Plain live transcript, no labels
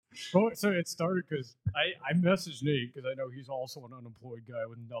Well, so it started because I messaged Nate because I know he's also an unemployed guy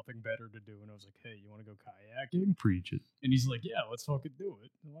with nothing better to do, and I was like, "Hey, you want to go kayaking?" Preach it. And he's like, "Yeah, let's fucking do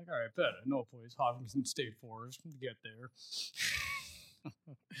it." I'm like, "All right, bet. I know a place, Hopkinton State Forest. Get there."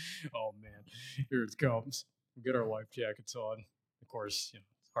 Oh man, here it comes. We get our life jackets on. Of course,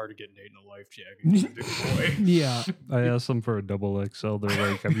 it's hard to get Nate in a life jacket. He's a big boy. Yeah. I asked them for a double XL.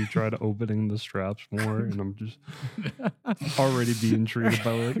 They're like, have you tried opening the straps more? And I'm just already being treated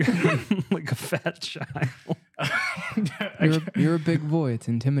by like a fat child. You're a big boy. It's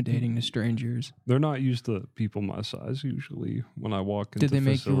intimidating to strangers. They're not used to people my size usually when I walk into Did they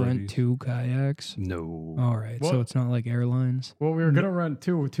make you rent facilities. 2 kayaks? No. All right, so What? it's not like airlines. Well, we were gonna rent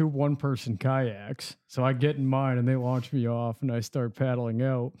two one-person kayaks, so I get in mine and they launch me off, and I start paddling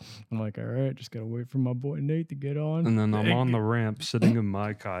out. I'm like, all right, just gotta wait for my boy Nate to get on. And then I'm on the ramp sitting in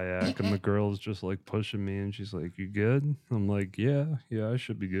my kayak and the girl's just like pushing me and she's like, you good? I'm like, yeah, I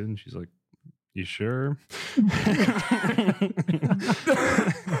should be good. And she's like, you sure?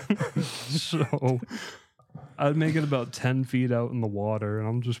 So I'd make it about 10 feet out in the water and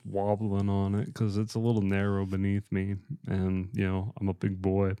I'm just wobbling on it because it's a little narrow beneath me. And, I'm a big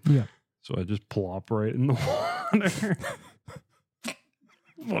boy. Yeah. So I just plop right in the water.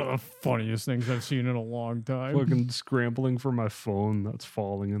 One of the funniest things I've seen in a long time. Fucking scrambling for my phone that's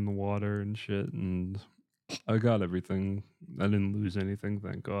falling in the water and shit. And I got everything. I didn't lose anything,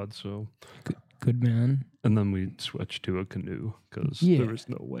 thank God. So Good man. And then we switched to a canoe because Yeah. there was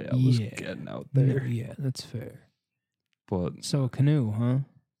no way I was getting out there. Yeah, that's fair. But So a canoe, huh?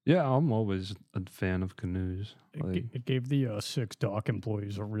 yeah, I'm always a fan of canoes. It gave the 6 dock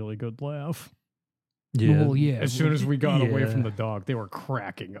employees a really good laugh. Yeah, Well, yeah. As soon as we got away from Yeah. the dock, they were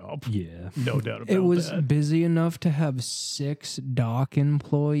cracking up. yeah. No doubt about It was that. busy enough to have 6 dock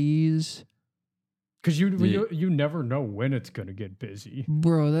employees. Because you never know when it's going to get busy.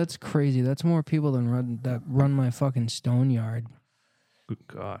 Bro, that's crazy. That's more people than run my fucking stone yard. Good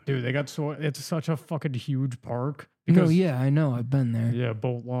God. Dude, it's such a fucking huge park. No, yeah, I know. I've been there. Yeah,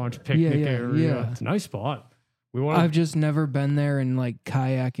 boat launch, picnic yeah, area. yeah. It's a nice spot. I've just never been there in like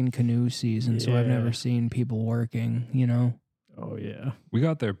kayak and canoe season, so I've Yeah. never seen people working, Oh, yeah. We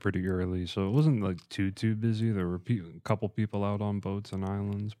got there pretty early, so it wasn't like too busy. There were a couple people out on boats and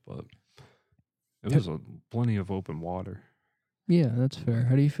islands, but it was plenty of open water. Yeah, that's fair.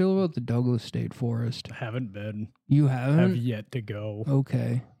 How do you feel about the Douglas State Forest? Haven't been. You Have haven't? yet to go.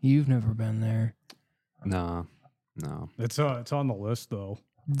 Okay. You've never been there. Nah, no. It's on the list, though.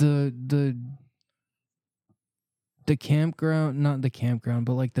 The campground, not the campground,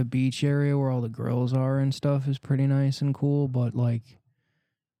 but like the beach area where all the girls are and stuff is pretty nice and cool, but like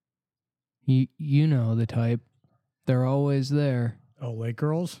you know the type. They're always there. Oh, Lake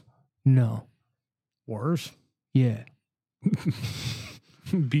Girls? No. Worse? Yeah.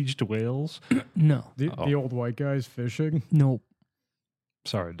 Beached whales. No. The old white guys fishing? Nope.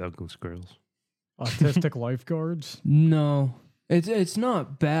 Sorry, Douglas girls. Autistic lifeguards? No. It's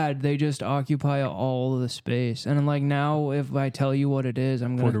not bad. They just occupy all of the space. And like now, if I tell you what it is,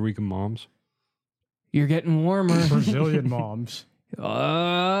 I'm Puerto gonna. Rican moms. You're getting warmer. Brazilian moms. And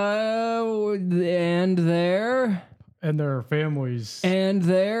And their families.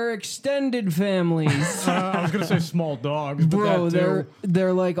 their extended families. I was going to say small dogs, but Bro, that too.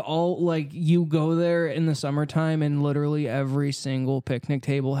 they're like all like you go there in the summertime and literally every single picnic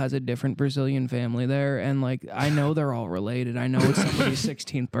table has a different Brazilian family there, and like I know they're all related. I know it's somebody's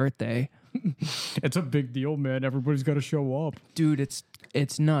 16th birthday. It's a big deal, man. Everybody's got to show up. Dude,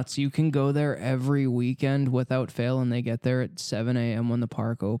 it's nuts. You can go there every weekend without fail, and they get there at 7 a.m. when the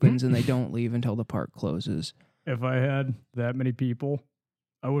park opens, and they don't leave until the park closes. If I had that many people,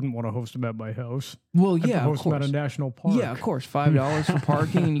 I wouldn't want to host them at my house. Well, I'd yeah, of host them at course. a national park. Yeah, of course. $5 for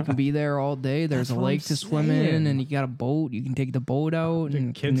parking, and you can be there all day. There's That's a what lake I'm to swim in, saying. and you got a boat. You can take the boat out. The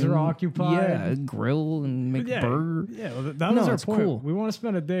and kids are canoe. occupied. Yeah, grill and make Yeah, burger. yeah, well, that was No, our it's point. cool. We want to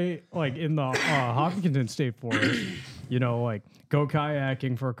spend a day like in the Hopkinton State Forest. Like go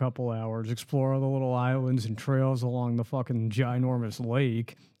kayaking for a couple hours, explore all the little islands and trails along the fucking ginormous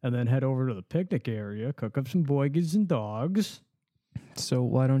lake, and then head over to the picnic area, cook up some boigies and dogs. So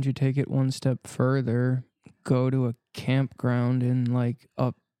why don't you take it one step further? Go to a campground in like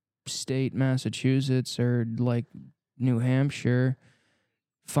upstate Massachusetts or like New Hampshire.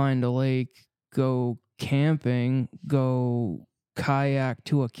 Find a lake. Go camping. Go kayak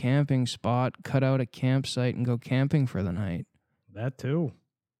to a camping spot. Cut out a campsite and go camping for the night. That too.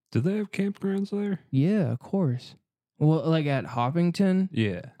 Do they have campgrounds there? Yeah, of course. Well, like at Hopkinton,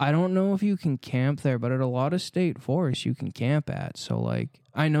 Yeah. I don't know if you can camp there, but at a lot of state forests you can camp at. So like,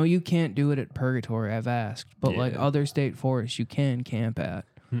 I know you can't do it at Purgatory, I've asked, but like Yeah. other state forests you can camp at.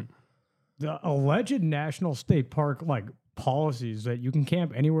 The alleged national state park like policies that you can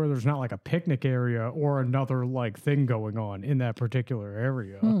camp anywhere there's not like a picnic area or another like thing going on in that particular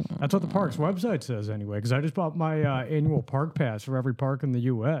area. That's what the park's website says anyway, because I just bought my annual park pass for every park in the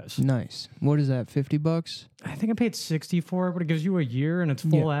U.S. Nice. What is that, $50? I think I paid $60 for it, but it gives you a year and it's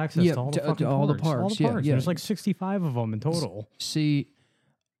full access to all the fucking all the parks. parks. All the parks. Yeah. There's like 65 of them in total. See,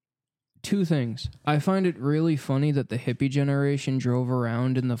 two things. I find it really funny that the hippie generation drove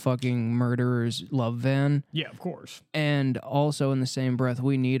around in the fucking murderer's love van. Yeah, of course. And also in the same breath,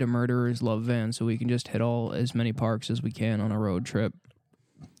 we need a murderer's love van so we can just hit as many parks as we can on a road trip.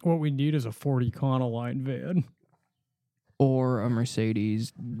 What we need is a 40 Econoline van. Or a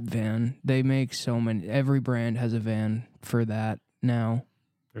Mercedes van. They make so many. Every brand has a van for that now.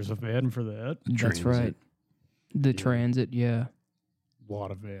 There's a van for that. That's right. The Transit, yeah. A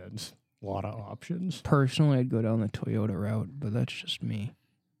lot of vans. A lot of options. Personally, I'd go down the Toyota route, but that's just me.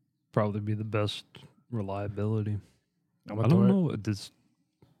 Probably be the best reliability. I I don't know.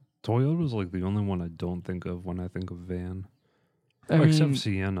 Toyota's like the only one I don't think of when I think of van. Except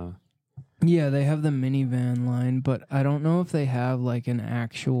Sienna. Yeah, they have the minivan line, but I don't know if they have like an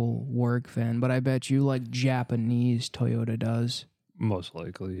actual work van, but I bet you like Japanese Toyota does. Most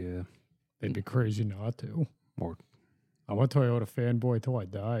likely, yeah. They'd be crazy not to. More. I'm a Toyota fanboy till I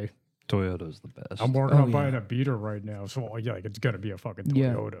die. Toyota's the best. I'm working on buying a beater right now, so yeah, like it's gonna be a fucking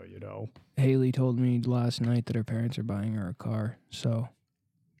Toyota, you know. Haley told me last night that her parents are buying her a car, so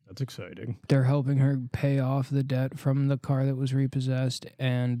that's exciting. They're helping her pay off the debt from the car that was repossessed,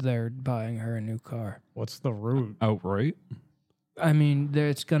 and they're buying her a new car. What's the route? Outright? I mean,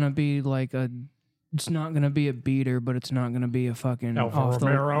 it's gonna be like it's not gonna be a beater, but it's not gonna be a fucking Alfa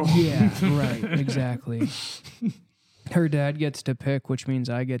Romero. Yeah, right, exactly. Her dad gets to pick, which means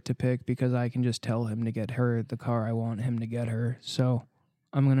I get to pick because I can just tell him to get her the car I want him to get her. So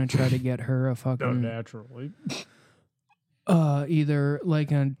I'm going to try to get her a fucking... naturally. Either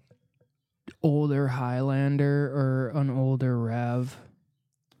like an older Highlander or an older Rev.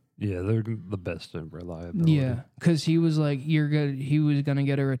 Yeah, they're the best in reliability. Yeah, because he was like, he was going to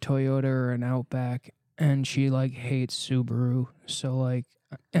get her a Toyota or an Outback, and she like hates Subaru. So like...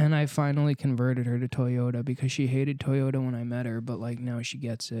 And I finally converted her to Toyota because she hated Toyota when I met her, but like now she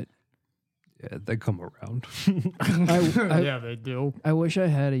gets it. Yeah, they come around. Yeah, they do. I wish I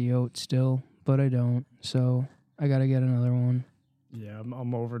had a Yote still, but I don't. So I got to get another one. Yeah,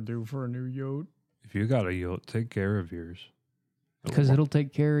 I'm overdue for a new Yote. If you got a Yote, take care of yours. Because it'll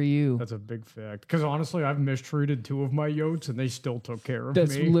take care of you. That's a big fact. Because honestly, I've mistreated 2 of my Yotes, and they still took care of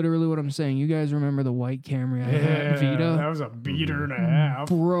That's me. literally what I'm saying. You guys remember the white Camry I had, Vita? That was a beater and a half.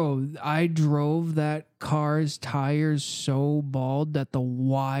 Bro, I drove that car's tires so bald that the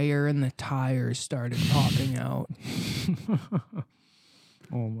wire in the tires started popping out.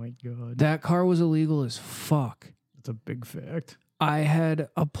 Oh my God. That car was illegal as fuck. That's a big fact. I had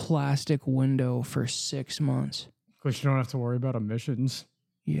a plastic window for 6 months. Because you don't have to worry about emissions.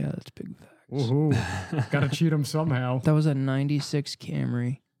 Yeah, that's big facts. Woohoo. Gotta cheat them somehow. That was a 96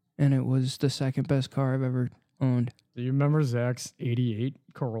 Camry, and it was the second best car I've ever owned. Do you remember Zach's 88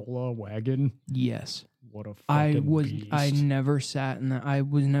 Corolla wagon? Yes. What a fucking beast. I never sat in that. I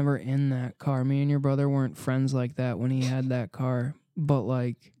was never in that car. Me and your brother weren't friends like that when he had that car. But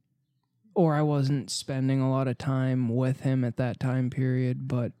like, or I wasn't spending a lot of time with him at that time period,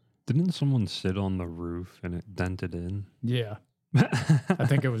 but. Didn't someone sit on the roof and it dented in? Yeah. I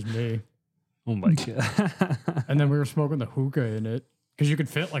think it was me. Oh my God. And then we were smoking the hookah in it because you could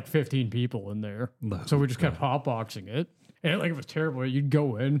fit like 15 people in there. So we just kept hotboxing it. And like it was terrible. You'd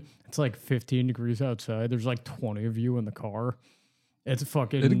go in, it's like 15 degrees outside. There's like 20 of you in the car. It's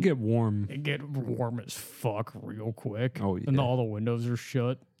fucking. It'd get warm. It get warm as fuck real quick. Oh, yeah. And all the windows are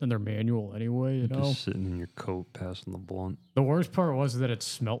shut and they're manual anyway, you know? Just sitting in your coat passing the blunt. The worst part was that it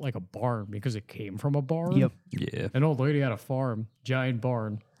smelled like a barn because it came from a barn. Yep. Yeah. An old lady had a farm, giant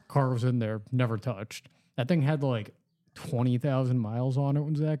barn. Car was in there, never touched. That thing had like 20,000 miles on it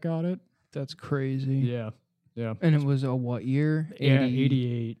when Zach got it. That's crazy. Yeah. Yeah. And it was a what year? Yeah,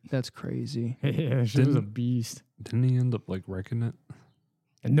 88. That's crazy. Yeah, she was a beast. Didn't he end up like wrecking it?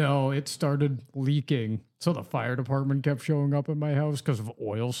 No, it started leaking. So the fire department kept showing up at my house because of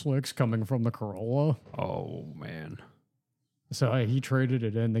oil slicks coming from the Corolla. Oh, man. So he traded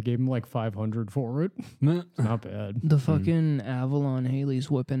it in. They gave him like $500 for it. Not bad. The fucking Avalon Haley's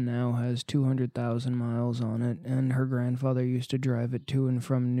whipping now has 200,000 miles on it, and her grandfather used to drive it to and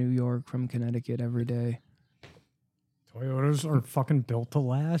from New York from Connecticut every day. Toyotas are fucking built to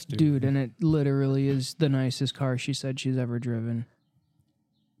last, dude. And it literally is the nicest car she said she's ever driven.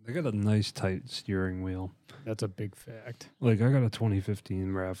 They got a nice tight steering wheel. That's a big fact. Like I got a 2015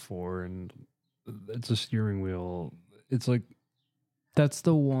 RAV4 and it's a steering wheel. It's like That's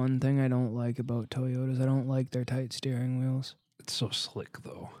the one thing I don't like about Toyotas. I don't like their tight steering wheels. it's so slick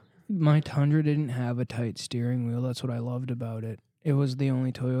though. My Tundra didn't have a tight steering wheel. That's what I loved about it. It was the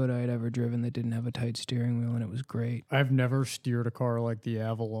only Toyota I'd ever driven that didn't have a tight steering wheel, and it was great. I've never steered a car like the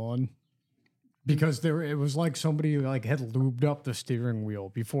Avalon because it was like somebody like had lubed up the steering wheel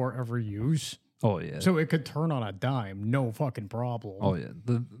before every use, Oh yeah. so it could turn on a dime, no fucking problem. Oh yeah.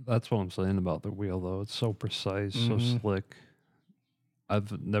 That's what I'm saying about the wheel though. It's so precise, so slick.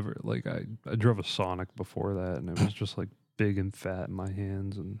 I've never I drove a Sonic before that, and it was just like big and fat in my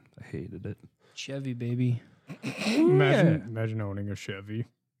hands, and I hated it. Chevy, baby. Imagine owning a Chevy.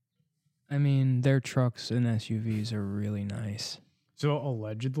 I mean, their trucks and SUVs are really nice. So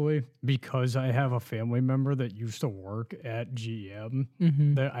allegedly, because I have a family member that used to work at GM,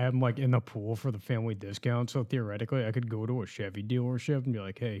 that I am like in the pool for the family discount. So theoretically, I could go to a Chevy dealership and be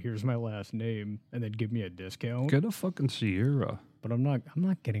like, "Hey, here's my last name," and they'd give me a discount. Get a fucking Sierra. But I'm not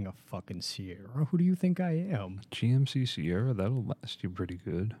getting a fucking Sierra. Who do you think I am? GMC Sierra, that'll last you pretty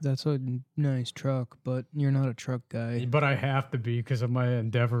good. That's a nice truck, but you're not a truck guy. But I have to be because of my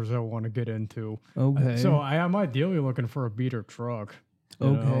endeavors I want to get into. Okay. So I am ideally looking for a beater truck. you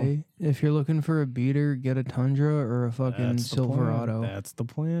know? Okay. If you're looking for a beater, get a Tundra or a fucking That's the plan. Silverado. That's the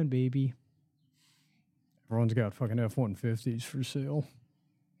plan, baby. Everyone's got fucking F-150s for sale.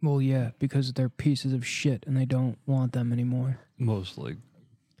 Well, yeah, because they're pieces of shit and they don't want them anymore. Most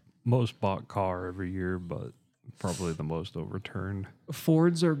bought car every year, but probably the most overturned.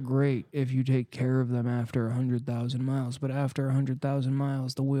 Fords are great if you take care of them after 100,000 miles, but after 100,000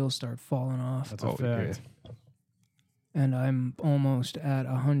 miles, the wheels start falling off. That's a fact. And I'm almost at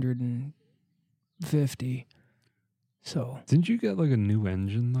 150. So, Didn't you get like a new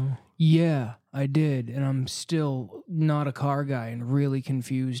engine though? yeah, I did. And I'm still not a car guy and really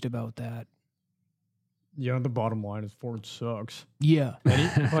confused about that. You know, the bottom line is Ford sucks. Yeah,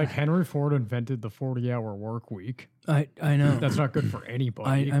 Like Henry Ford invented the 40-hour work week. I know. That's not good for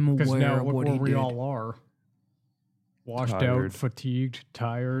anybody. I'm 'cause aware now of look what where he we did. all are. Washed out, Tired. fatigued,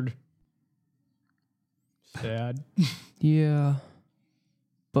 tired. Sad. Yeah.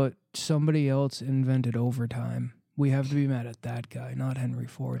 But somebody else invented overtime. We have to be mad at that guy, not Henry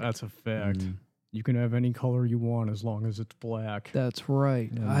Ford. That's a fact. Mm. You can have any color you want as long as it's black. That's right.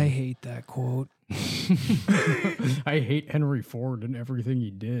 I hate that quote. I hate Henry Ford and everything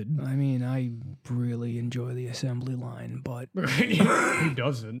he did. I mean, I really enjoy the assembly line, but Who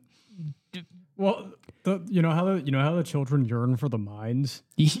doesn't? Well, you know how the children yearn for the mines.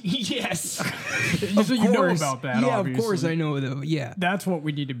 yes, So you know about that. Yeah, obviously. of course I know though. Yeah, That's what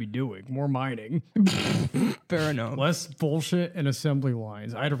we need to be doing. More mining. fair enough. Less bullshit and assembly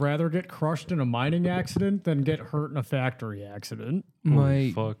lines. I'd rather get crushed in a mining accident than get hurt in a factory accident.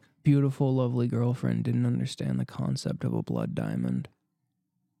 My Fuck. beautiful, lovely girlfriend didn't understand the concept of a blood diamond.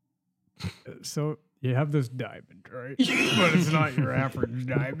 So you have this diamond, right? But it's not your average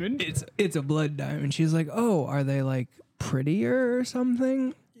diamond. It's a blood diamond. She's like, oh, are they like prettier or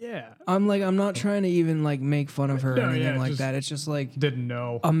something? Yeah. I'm like, I'm not trying to even like make fun of her or No, anything yeah, like just- that. It's just like, Didn't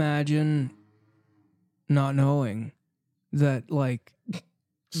know. imagine not knowing that like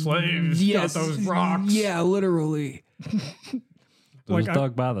Slaves got those rocks. Yeah, literally. It was Like,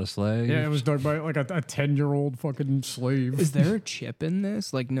 dug by the slave. Yeah, it was done by like a 10-year-old fucking slave. Is there a chip in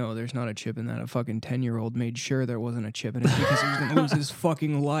this? Like, no, there's not a chip in that. A fucking 10-year-old made sure there wasn't a chip in it because he was going to lose his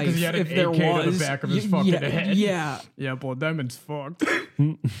fucking life. 'Cause he had an if there AK to was. the back of his fucking yeah, head. Yeah. Yeah, blood diamond's fucked.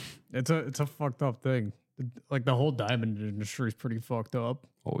 It's a fucked up thing. Like the whole diamond industry is pretty fucked up.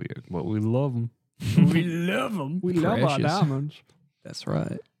 Oh yeah, but we love them. We love them. We love our Precious. diamonds. That's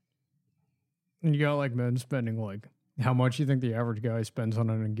right. And you got like men spending like how much you think the average guy spends on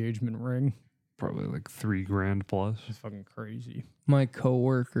an engagement ring? Probably like $3,000 plus. It's fucking crazy. My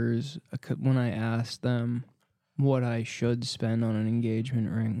coworkers, when I asked them what I should spend on an engagement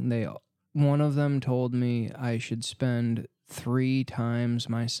ring, one of them told me I should spend 3 times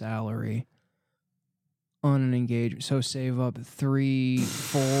my salary on an engagement. So save up 3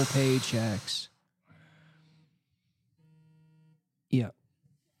 full paychecks. Yeah.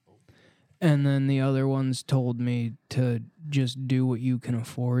 And then the other ones told me to just do what you can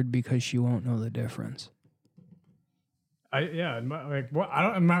afford because she won't know the difference. I'm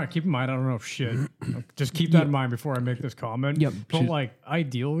not keep in mind. I don't know shit. Just keep that in mind before I make this comment. Yep. But like,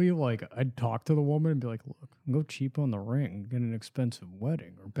 ideally, like I'd talk to the woman and be like, "Look, go cheap on the ring, get an expensive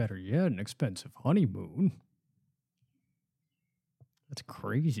wedding, or better yet, an expensive honeymoon." That's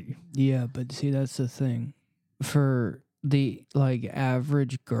crazy. Yeah, but see, that's the thing. For the like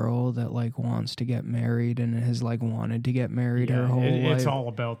average girl that like wants to get married and has like wanted to get married her whole life. It's all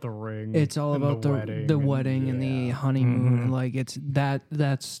about the ring. It's all and about the wedding and the honeymoon. Mhm. Like it's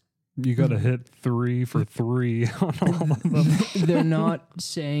that's You got to hit 3 for 3 on all of them. they're not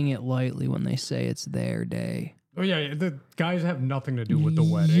saying it lightly when they say it's their day. Oh yeah, the guys have nothing to do with the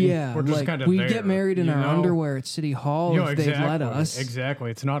wedding. Yeah, we're just like kind of we there, get married in you our know? underwear at City Hall if they'd let us.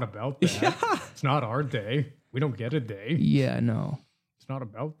 Exactly. It's not about that. It's not our day. We don't get a day. Yeah, no. It's not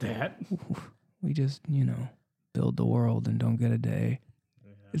about that. We just, build the world and don't get a day.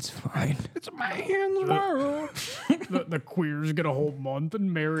 It's fine. It's a man's world. The queers get a whole month,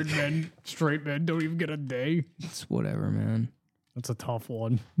 and married men, straight men, don't even get a day. It's whatever, man. That's a tough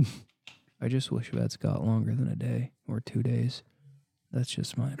one. I just wish vets got longer than a day or 2 days. That's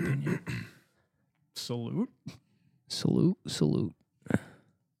just my opinion. Salute. Salute.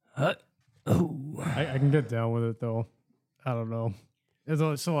 Oh. I can get down with it though. I don't know.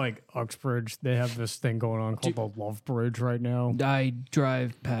 So like Uxbridge, they have this thing going on called the Love Bridge right now. I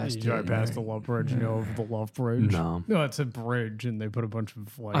drive past You drive past the Love Bridge, over the Love Bridge. No. No, it's a bridge, and they put a bunch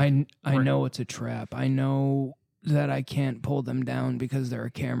of like. I know it's a trap. I know that I can't pull them down because there are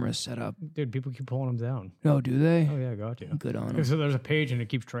cameras set up. Dude, people keep pulling them down. Oh, do they? Oh yeah, got you. Good on them. So there's a page, and it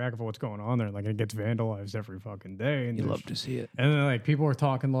keeps track of what's going on there. Like it gets vandalized every fucking day. And You love to see it. And then like people are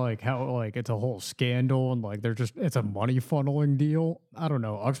talking like how like it's a whole scandal and like it's a money funneling deal. I don't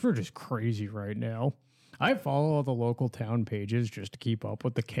know. Uxbridge is crazy right now. I follow all the local town pages just to keep up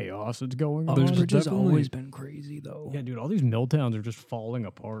with the chaos that's going on. Uxbridge has definitely- always been crazy, though. Yeah, dude, all these mill towns are just falling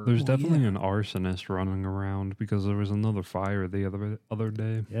apart. There's Well, definitely yeah. an arsonist running around because there was another fire the other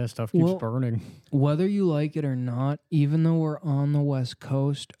day. Yeah, stuff keeps Well, burning. Whether you like it or not, even though we're on the West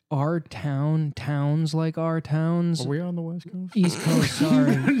Coast, our towns like our towns, Are we on the West Coast? East Coast,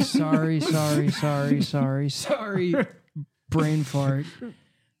 sorry. Brain fart.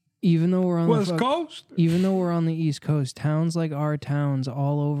 Even though we're on West Coast? even though we're on the East Coast, towns like our towns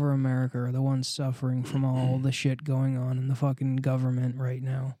all over America are the ones suffering from all the shit going on in the fucking government right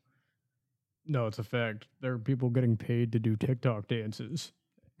now. No, it's a fact. There are people getting paid to do TikTok dances.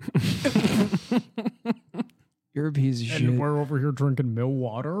 You're a piece of And shit. we're over here drinking mill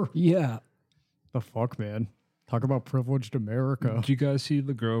water. Yeah. The fuck, man? Talk about privileged America. Did you guys see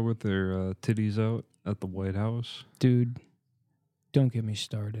the girl with their titties out at the White House? Dude, don't get me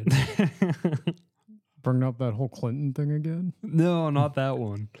started. Bring up that whole Clinton thing again? No, not that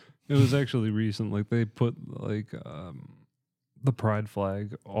one. It was actually recent. Like they put like the pride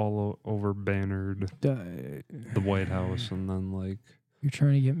flag all over bannered the White House, and then like You're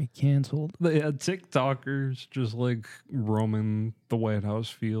trying to get me canceled. they had TikTokers just like roaming the White House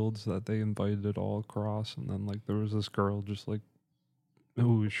fields that they invited all across, and then like there was this girl just like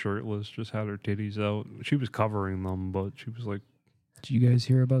who was shirtless, just had her titties out. She was covering them, but she was like, Did you guys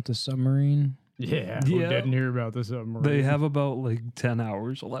hear about the submarine? Yeah. Who didn't hear about this submarine? they have about like 10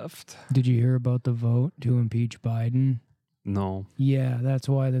 hours left. Did you hear about the vote to impeach Biden? No. Yeah, that's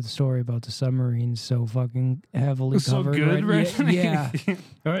why the story about the submarine's so fucking heavily So covered. good, right? Yeah.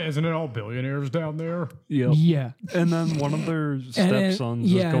 Isn't it all billionaires down there? Yep. Yeah. And then one of their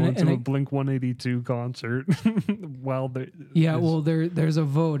stepsons yeah, is going and to a it- Blink 182 concert while they. Yeah, well, there's a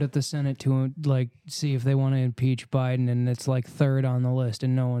vote at the Senate to like see if they want to impeach Biden, and it's like third on the list,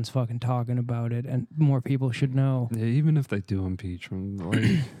 and no one's fucking talking about it, and more people should know. Yeah, even if they do impeachment,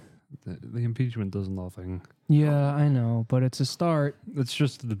 like the impeachment does nothing. Yeah, I know, but it's a start. It's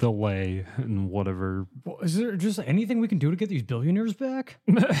just the delay and whatever. Well, is there just anything we can do to get these billionaires back?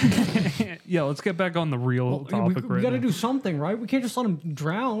 Yeah, let's get back on the real topic we right got to now. do something, right? We can't just let them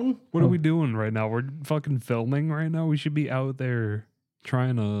drown. What are we doing right now? We're fucking filming right now. We should be out there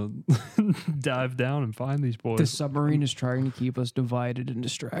trying to dive down and find these boys. The submarine is trying to keep us divided and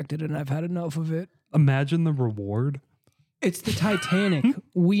distracted, and I've had enough of it. Imagine the reward. It's the Titanic.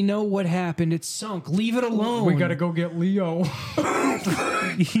 We know what happened. It sunk. Leave it alone. We got to go get Leo.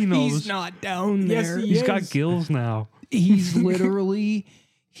 He knows. He's not down Yes, there. he He's is. got gills now. He's literally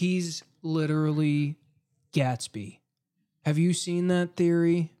Gatsby. Have you seen that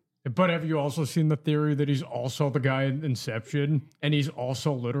theory? But have you also seen the theory that he's also the guy in Inception, and he's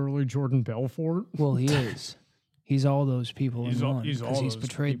also literally Jordan Belfort? Well, he is. He's all those people He's in all- one he's all because he's those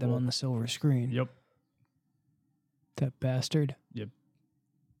portrayed them people. on the silver screen. Yep. That bastard.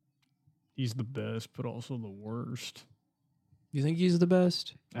 He's the best, but also the worst. You think he's the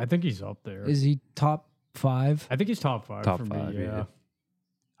best? I think he's up there. Is he top 5? I think he's top 5 Top for 5, me, yeah. yeah.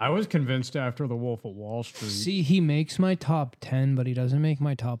 I was convinced after The Wolf of Wall Street. See, he makes my top 10, but he doesn't make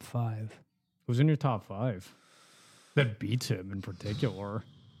my top 5. Who's in your top 5? That beats him in particular.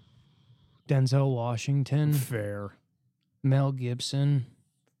 Denzel Washington. Fair. Mel Gibson.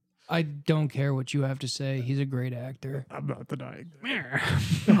 I don't care what you have to say. He's a great actor. I'm not denying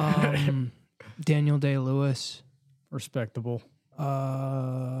that. Daniel Day-Lewis. Respectable.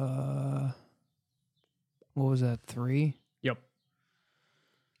 What was that? 3? Yep.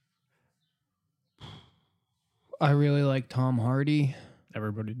 I really like Tom Hardy.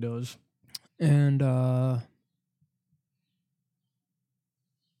 Everybody does. And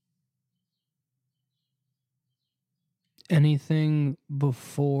anything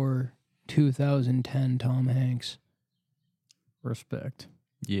before 2010 Tom Hanks. Respect.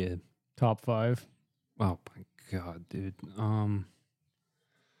 Yeah. Top 5. Oh my god, dude.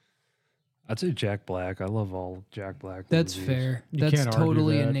 I'd say Jack Black. I love all Jack Black That's movies. fair. You That's can't argue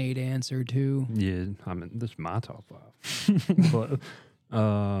totally that. a Nate answer too. Yeah, I mean this is my top 5. But I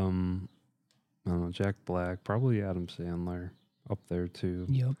don't know, Jack Black, probably Adam Sandler up there too.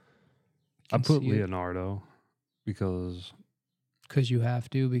 Yep. I put see it. Leonardo because Because you have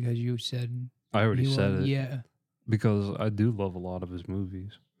to, because you said I already you said it. Yeah. Because I do love a lot of his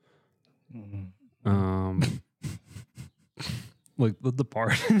movies. Like The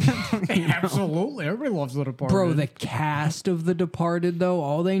Departed. Absolutely. Everybody loves The Departed. Bro, the cast of The Departed, though,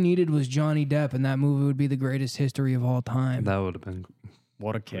 all they needed was Johnny Depp, and that movie would be the greatest history of all time. That would have been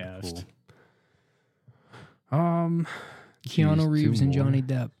what a pretty cast. cool. Keanu Reeves two and Johnny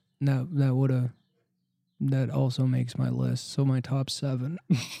more. Depp. That also makes my list. So my top 7.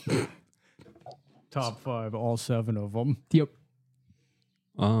 Top 5, all 7 of them. Yep.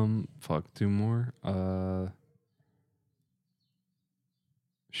 Fuck, 2 more.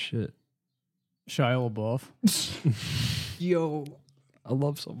 Shit. Shia LaBeouf. Yo. I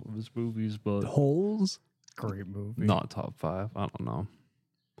love some of his movies, but Holes. Great movie. not top 5. I don't know.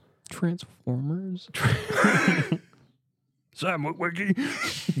 Transformers. Sam Witwicky.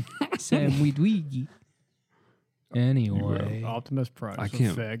 Sam Witwicky. Anyway. Optimus Prime. I I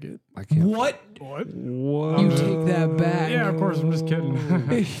can't- Faggot. I can't. What? What? What? You take that back. Yeah, of course. I'm just kidding.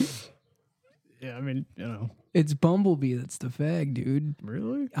 Yeah, I mean, you know. It's Bumblebee that's the fag, dude.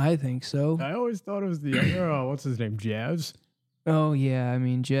 Really? I think so. I always thought it was the what's his name? Jazz? Oh yeah, I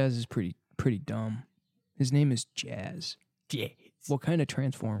mean Jazz is pretty dumb. His name is Jazz. Jazz. What kind of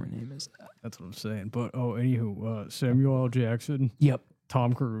Transformer name is that? That's what I'm saying. But anywho, Samuel L. Jackson, Yep.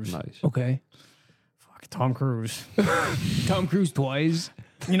 Tom Cruise. Nice. Okay. Fuck Tom Cruise. Tom Cruise twice.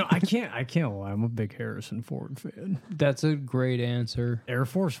 You know, I can't lie. I'm a big Harrison Ford fan. That's a great answer. Air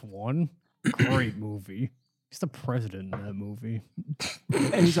Force One, great movie. He's the president in that movie.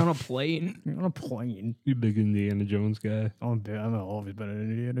 And he's on a plane. You're on a plane. You big Indiana Jones guy? I've always been an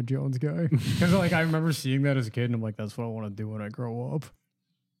Indiana Jones guy. Because like I remember seeing that as a kid, and I'm like, that's what I want to do when I grow up.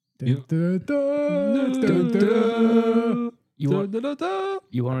 Yep.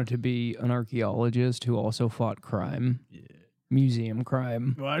 You wanted to be an archaeologist who also fought crime. Yeah. Museum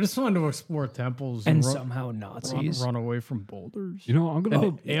crime. Well, I just wanted to explore temples And run, somehow Nazis. run away from boulders. You know, I'm gonna.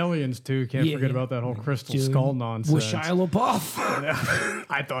 And aliens too. Can't Yeah. forget about that whole crystal Dude. skull nonsense. With Shia LaBeouf.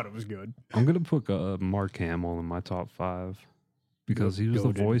 I thought it was good. I'm gonna put Mark Hamill in my top 5 because he was the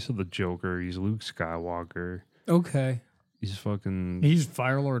Goated. voice of the Joker. He's Luke Skywalker. Okay. He's fucking He's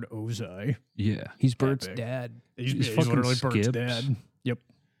Firelord Ozai. yeah. He's Bert's Epic. dad. He's fucking literally Bert's skips. dad. Yep.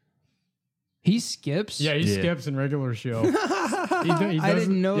 He skips? Yeah, he Yeah. skips in regular show. He I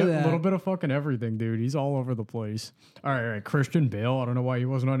didn't know A that. little bit of fucking everything, dude. He's all over the place. All right. Christian Bale. I don't know why he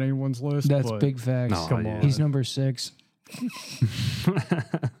wasn't on anyone's list. That's but big facts. No, Come yeah. on. He's number 6.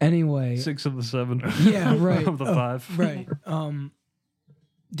 Anyway. 6 of the 7. Yeah, right. of the 5. Right.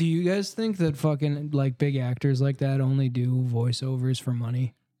 Do you guys think that fucking like big actors like that only do voiceovers for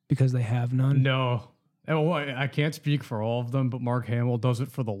money because they have none? No. Well, I can't speak for all of them, but Mark Hamill does it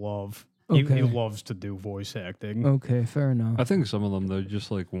for the love. He Okay. loves to do voice acting. Okay, fair enough. I think some of them they're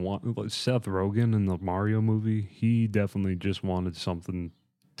just like Seth Rogen in the Mario movie. He definitely just wanted something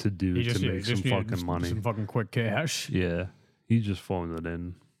to do He to make he some needed fucking money. Some fucking quick cash. Yeah, he just phoned it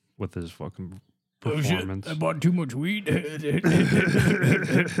in with his fucking performance. I bought too much weed.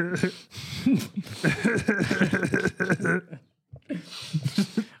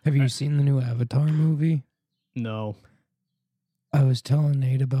 Have you seen the new Avatar movie? No. I was telling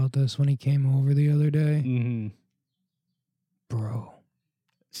Nate about this when he came over the other day. Mm-hmm. Bro.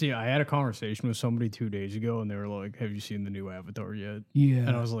 See, I had a conversation with somebody 2 days ago, and they were like, "Have you seen the new Avatar yet?" Yeah. And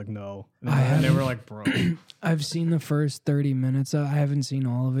I was like, "No." And I they haven't. were like, "Bro." I've seen the first 30 minutes. I haven't seen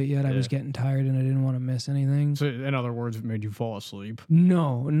all of it yet. I was Yeah. getting tired and I didn't want to miss anything. So, in other words, it made you fall asleep.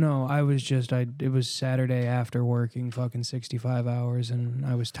 No. I was just, it was Saturday after working fucking 65 hours and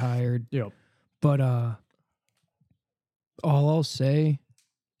I was tired. Yep. But all I'll say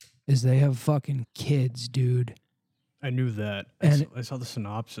is they have fucking kids, dude. I knew that. And I saw the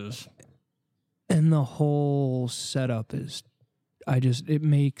synopsis. And the whole setup is, it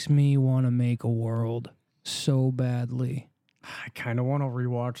makes me want to make a world so badly. I kind of want to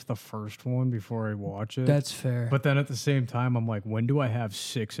rewatch the first one before I watch it. That's fair. But then at the same time, I'm like, when do I have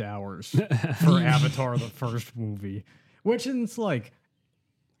 6 hours for Avatar, the first movie? Which is like,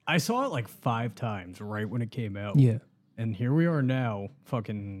 I saw it like 5 times right when it came out. Yeah. And here we are now,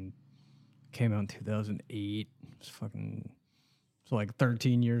 fucking came out in 2008. It's fucking, so like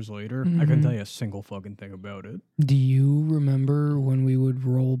 13 years later. I couldn't tell you a single fucking thing about it. Do you remember when we would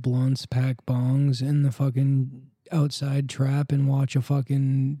roll blunts, pack bongs in the fucking outside trap and watch a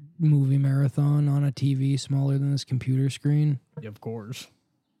fucking movie marathon on a TV smaller than this computer screen? Yeah, of course.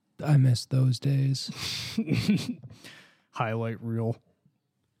 I miss those days. Highlight reel.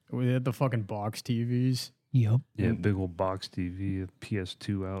 We had the fucking box TVs. Yep. Yeah, big old box TV, a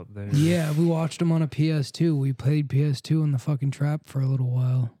PS2 out there. Yeah, we watched them on a PS2. We played PS2 in the fucking trap for a little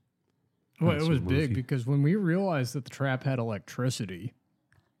while. Well, That's it was a big movie. because when we realized that the trap had electricity,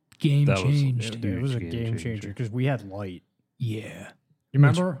 Game That was- changed. it was a Huge game game changer changer. because we had light. Yeah. You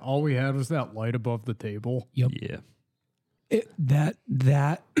remember? All we had was that light above the table. Yep. Yeah.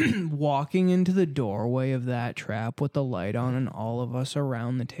 That walking into the doorway of that trap with the light on and all of us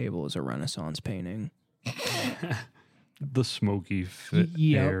around the table is a Renaissance painting. The smoky Yep.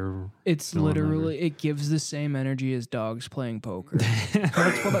 air. It's No one literally, it gives the same energy as dogs playing poker.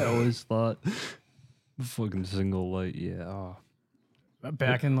 That's what I always thought. Fucking single light, yeah. Oh.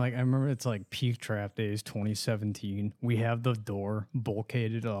 Back in like, I remember it's like peak trap days, 2017. We have the door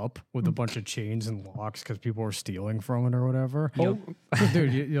bulkheaded up with a bunch of chains and locks because people were stealing from it or whatever. Yep. So,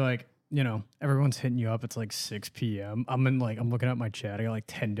 dude, you're like, you know, everyone's hitting you up. It's like 6 p.m. I'm looking at my chat. I got like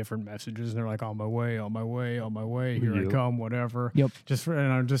 10 different messages, and they're like, on my way, on my way, on my way. Here I Yep. come, whatever. Yep. And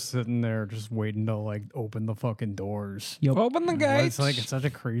I'm just sitting there, just waiting to like open the fucking doors. Yep. Open the It's like it's such a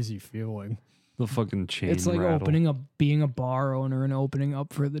crazy feeling. The fucking chain It's like rattle. being a bar owner and opening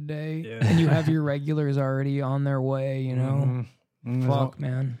up for the day. Yeah. And you have your regulars already on their way, you know? Mhm. Fuck,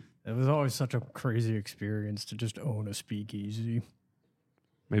 man. It was always such a crazy experience to just own a speakeasy.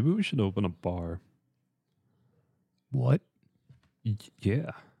 Maybe we should open a bar. What?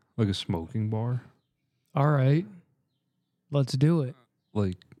 Yeah. Like a smoking bar. All right. Let's do it.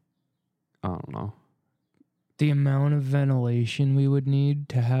 Like, I don't know. The amount of ventilation we would need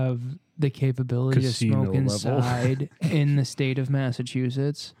to have the capability Casino to smoke level. inside in the state of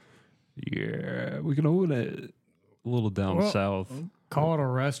Massachusetts. Yeah. We can open it a little down Well, south. Call it a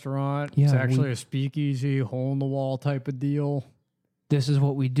restaurant. Yeah, it's actually a speakeasy, hole in the wall type of deal. This is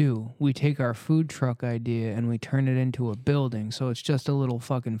what we do. We take our food truck idea and we turn it into a building. So it's just a little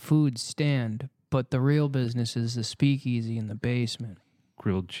fucking food stand. But the real business is the speakeasy in the basement.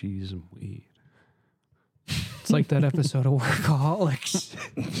 Grilled cheese and weed. It's like that episode of Workaholics.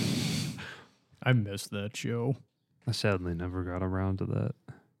 I miss that show. I sadly never got around to that.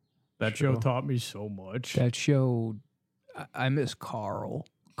 That show taught me so much. That show, I miss Carl.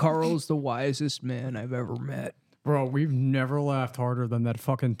 Carl's the wisest man I've ever met. Bro, we've never laughed harder than that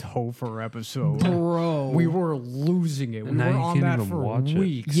fucking Topher episode. Bro. We were losing it. We And now were you on can't that even for watch it.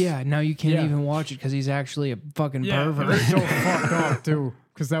 weeks. Yeah, now you can't Yeah. even watch it because he's actually a fucking Yeah, it pervert. was so fucked up, too.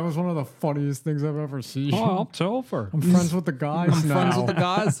 Because that was one of the funniest things I've ever seen. Oh, Topher. I'm friends with the guys I'm now. friends with the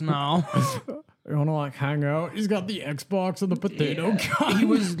guys now. You want to like hang out? He's got the Xbox and the potato gun. He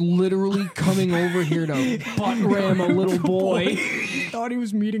was literally coming over here to butt ram a little boy. He thought he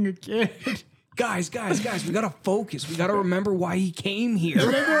was meeting a kid. Guys, we gotta focus. We gotta remember why he came And here. they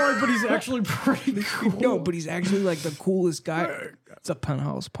were like, but he's actually pretty cool. No, but he's actually like the coolest guy. It's a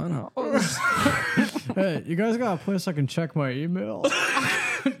penthouse. Hey, you guys got a place I can check my email?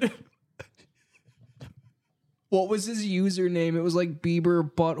 What was his username? It was like Bieber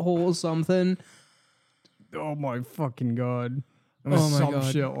Butthole something. Oh my fucking god. It was Oh my some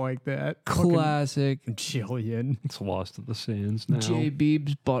God. shit like that. Classic. Fucking Jillian. It's lost to the sands now. J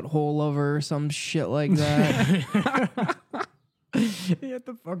Beeb's Butthole Lover or some shit like that. He had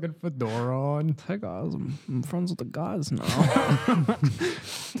the fucking fedora on. Hey guys, I'm friends with the guys now.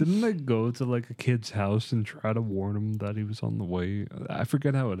 Didn't they go to like a kid's house and try to warn him that he was on the way? I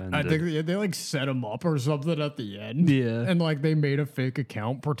forget how it ended. I think they like set him up or something at the end. Yeah. And like they made a fake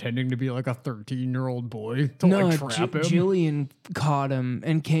account pretending to be like a 13-year-old boy to like trap him. Jillian caught him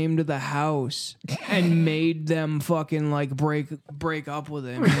and came to the house and made them fucking like break up with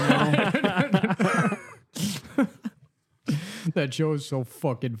him. You know? That show is so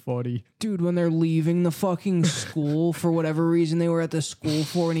fucking funny. Dude, when they're leaving the fucking school for whatever reason they were at the school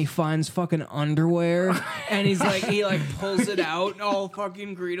for, and he finds fucking underwear, and he pulls it out all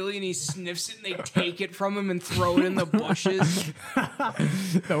fucking greedily, and he sniffs it, and they take it from him and throw it in the bushes.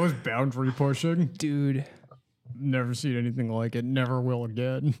 That was boundary pushing. Dude. Never seen anything like it. Never will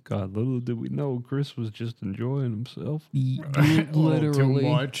again. God, little did we know Chris was just enjoying himself. Literally. Too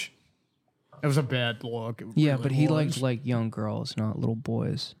much. It was a bad look. Yeah, really but he was. liked young girls, not little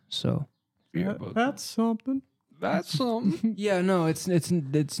boys. So Yeah, but That's something. that's something. yeah, no, it's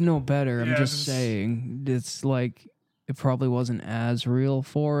no better. I'm Yeah, just saying, it's like it probably wasn't as real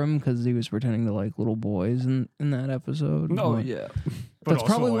for him because he was pretending to like little boys in that episode. No, but yeah. But that's also,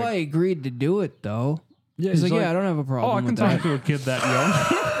 probably like, why he agreed to do it, though. Yeah, He's like, yeah, I don't have a problem. Oh, I can with talk that. to a kid that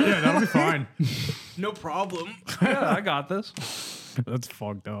young. Yeah, that'll be fine. No problem. Yeah, I got this. That's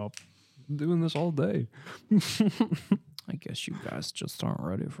fucked up. I'm doing this all day. I guess you guys just aren't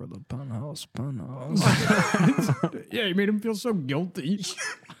ready for the penthouse. Yeah, you made him feel so guilty.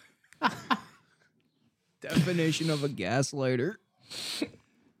 Definition of a gaslighter.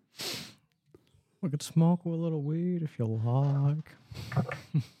 We could smoke a little weed if you like.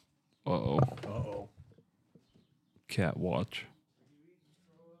 Uh-oh. Uh-oh. Cat watch.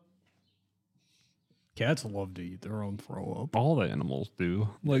 Cats love to eat their own throw up. All the animals do.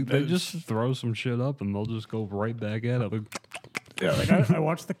 Like, they just throw some shit up and they'll just go right back at it. Like, Yeah, like I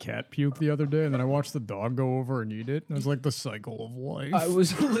watched the cat puke the other day, and then I watched the dog go over and eat it. And it was like the cycle of life. I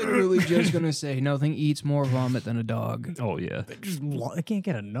was literally just going to say, nothing eats more vomit than a dog. oh, yeah. they can't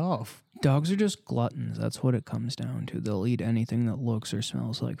get enough. Dogs are just gluttons. That's what it comes down to. They'll eat anything that looks or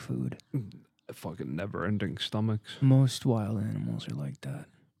smells like food. Fucking never-ending stomachs. Most wild animals are like that.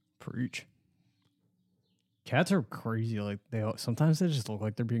 Preach. Cats are crazy. Like sometimes they just look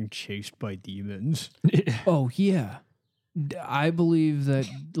like they're being chased by demons. Oh, yeah. I believe that,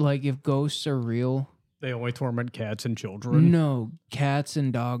 like, if ghosts are real, They only torment cats and children. no, cats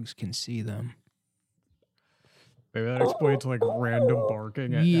and dogs can see them. Maybe that explains like random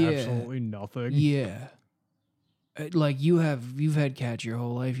barking at Yeah. absolutely nothing. Yeah. Like, you've had cats your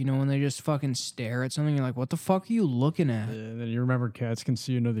whole life, you know, when they just fucking stare at something, you're like, what the fuck are you looking at? And then you remember cats can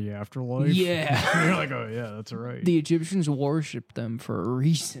see into the afterlife. Yeah. You're like, oh yeah, that's right. The Egyptians worshipped them for a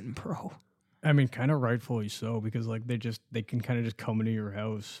reason, bro. I mean, kind of rightfully so, because like they can kind of just come into your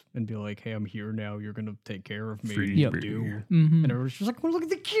house and be like, hey, I'm here now. You're gonna take care of me. Free You Yep. do. Mm-hmm. And everyone's just like, well, look at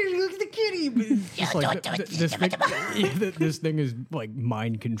the kitty, look at the kitty. But it's just like, this thing is like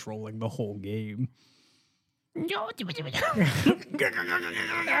mind controlling the whole game.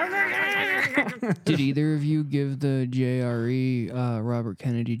 Did either of you give the JRE Robert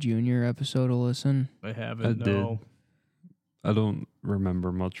Kennedy Jr. episode a listen? I haven't. No. I don't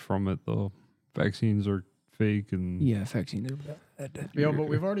remember much from it, though. Vaccines are fake and... Yeah, vaccines are bad. Yeah, but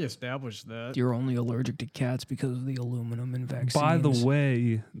we've already established that. You're only allergic to cats because of the aluminum in vaccines. By the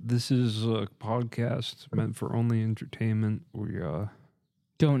way, this is a podcast meant for only entertainment.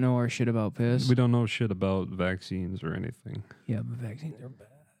 Don't know our shit about piss. We don't know shit about vaccines or anything. Yeah, but vaccines are bad.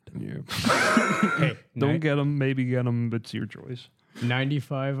 Yeah. Hey, Don't get them, maybe get them. It's your choice.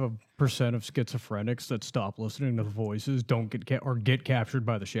 95% of schizophrenics that stop listening to the voices don't get captured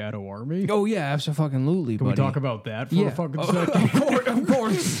by the Shadow Army. Oh yeah, absolutely. Can we talk about that for a fucking second? Of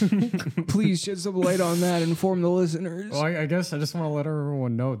course. Please shed some light on that. Inform the listeners. Well, I guess I just want to let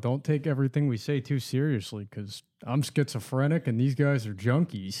everyone know, don't take everything we say too seriously, because I'm schizophrenic and these guys are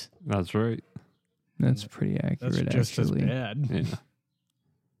junkies. That's right. That's pretty accurate. That's just actually. as bad. Yeah.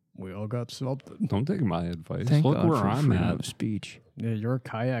 We all got something. Don't take my advice. Thank Look God where for I'm freedom at. of speech. Yeah, you're a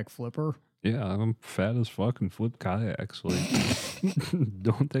kayak flipper. Yeah, I'm fat as fuck and flip kayaks. Like,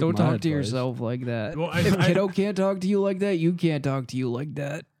 don't take Don't my talk advice. to yourself like that. Well, If kiddo can't talk to you like that, you can't talk to you like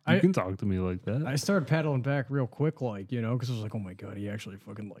that. You can talk to me like that. I started paddling back real quick, like, you know, because I was like, oh my God, he actually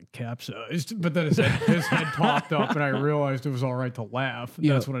fucking like capsized. But then his head popped up and I realized it was all right to laugh. And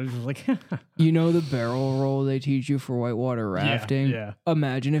that's when I was just like, You know the barrel roll they teach you for whitewater rafting? Yeah.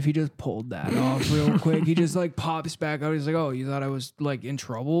 Imagine if he just pulled that off real quick. He just like pops back out. He's like, oh, you thought I was like in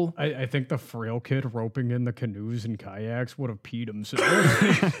trouble? I think the frail kid roping in the canoes and kayaks would have peed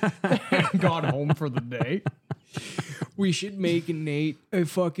himself and gone home for the day. We should make Nate a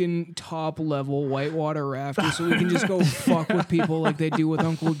fucking top level whitewater rafter so we can just go fuck with people like they do with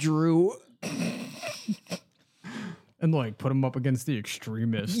Uncle Drew. And like put him up against the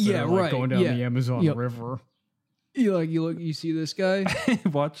extremists. Yeah, that are, like, right, Going down yeah. the Amazon Yep. River. You see this guy?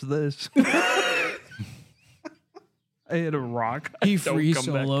 Watch this. I hit a rock. He Don't free come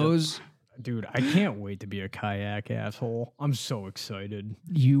back up. Dude, I can't wait to be a kayak asshole. I'm so excited.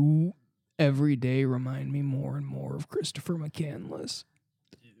 You every day remind me more and more of Christopher McCandless.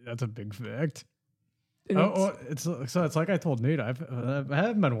 That's a big fact. And It's like I told Nate. I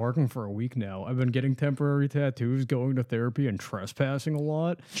haven't been working for a week now. I've been getting temporary tattoos, going to therapy, and trespassing a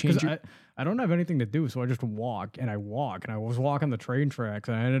lot. Because I don't have anything to do, so I just walk. And I was walking the train tracks,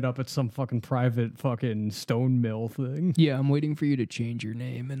 and I ended up at some fucking private fucking stone mill thing. Yeah, I'm waiting for you to change your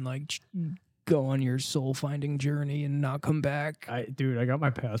name and like go on your soul finding journey and not come back. I got my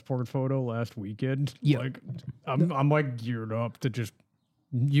passport photo last weekend. Yeah. Like I'm like geared up to just.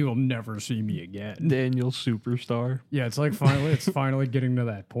 You'll never see me again. Daniel Superstar. Yeah, it's like finally getting to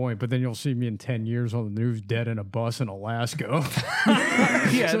that point. But then you'll see me in 10 years on the news, dead in a bus in Alaska.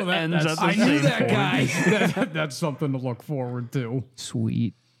 Yeah, So it ends at the I same knew that point. guy. That's something to look forward to.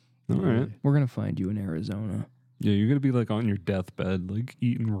 Sweet. All right. We're gonna find you in Arizona. Yeah, you're gonna be like on your deathbed, like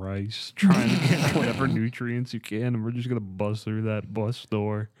eating rice, trying to get whatever nutrients you can, and we're just gonna bust through that bus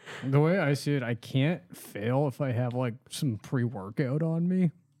door. The way I see it, I can't fail if I have like some pre-workout on me.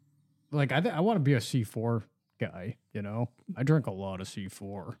 Like I want to be a C4 guy. You know, I drink a lot of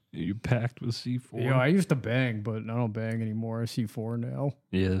C4. You packed with C4. Yeah, I used to bang, but I don't bang anymore. I C4 now.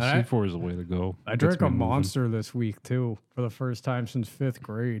 Yeah, C4 is the way to go. I drank a Monster this week too for the first time since 5th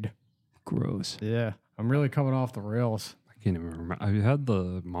grade. Gross. Yeah, I'm really coming off the rails. I can't even remember. I had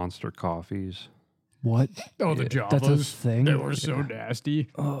the Monster coffees. What? Oh, the Javas. That's a thing? They were so nasty.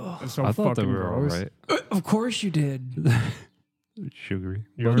 Oh, It's so I thought they fucking were gross. all right. of course you did. Sugary.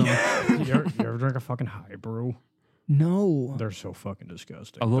 You ever drink a fucking high brew? No. They're so fucking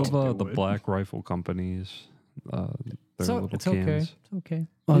disgusting. I love Don't do the it. Black Rifle companies. Their little It's cans. okay. It's okay.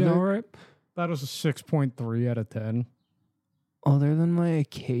 Other, all right. That was a 6.3 out of 10. other than my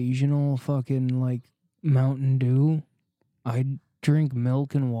occasional fucking like Mountain Dew, I drink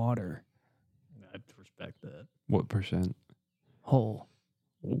milk and water. I'd respect that. What percent? Whole.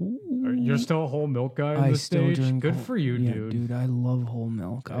 You're still a whole milk guy in I this still stage? drink. Good whole- for you, yeah, dude. I love whole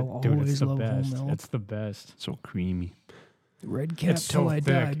milk. I'll Dude, it's always the love best. whole milk. It's the best. So creamy. Red cap It's so till I thick.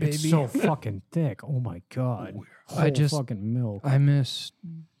 die, baby. It's so fucking thick. Oh my god. I Whole just- fucking milk. I miss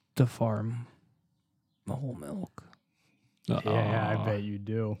the farm whole milk. Yeah, I bet you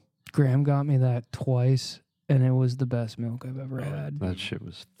do. Graham got me that twice, and it was the best milk I've ever had. That shit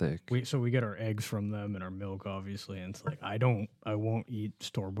was thick. So we get our eggs from them and our milk, obviously. And it's like I won't eat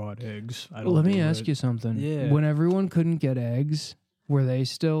store-bought eggs. I don't Let me do ask it. you something. Yeah. When everyone couldn't get eggs, were they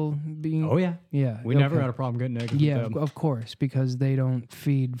still being? Oh yeah, yeah. we never had a problem getting eggs. Yeah, with them. of course, because they don't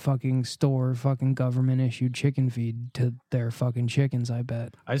feed fucking fucking government issued chicken feed to their fucking chickens. I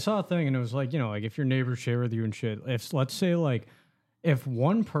bet. I saw a thing and it was like, like if your neighbors share with you and shit. If let's say like. If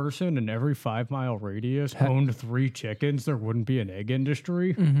one person in every 5-mile radius owned 3 chickens, there wouldn't be an egg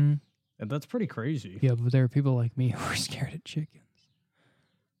industry. Mm-hmm. And that's pretty crazy. Yeah, but there are people like me who are scared of chickens.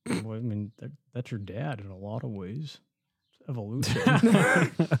 Well, I mean, that's your dad in a lot of ways. It's evolution.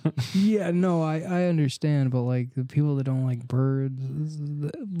 Yeah, no, I understand, but like the people that don't like birds,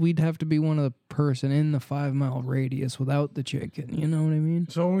 we'd have to be one of the person in the 5-mile radius without the chicken. You know what I mean?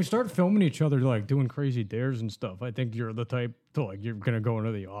 So when we start filming each other, like doing crazy dares and stuff, I think you're the type to like, you're going to go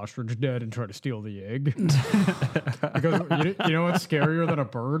into the ostrich den and try to steal the egg. Because you know what's scarier than a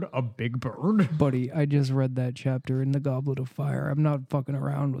bird? A big bird. Buddy, I just read that chapter in the Goblet of Fire. I'm not fucking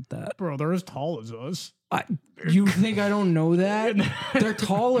around with that. Bro, they're as tall as us. You think I don't know that? They're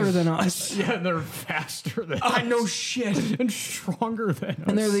taller than us. Yeah, and they're faster than I us. know shit. And stronger than us.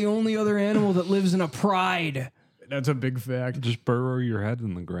 And they're the only other animal that lives in a pride. That's a big fact. Just burrow your head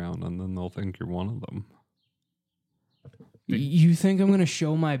in the ground, and then they'll think you're one of them. You think I'm going to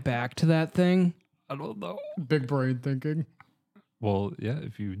show my back to that thing? I don't know. Big brain thinking. Well, yeah,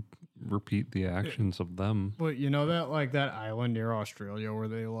 if you repeat the actions of them. But you know that like that island near Australia where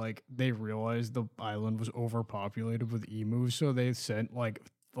they realized the island was overpopulated with emus, so they sent like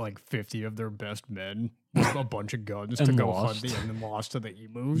 50 of their best men with a bunch of guns to And go lost. hunt and then lost to the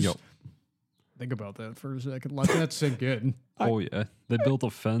emus. Yep. Think about that for a second. Let that sink in. Oh, yeah. They built a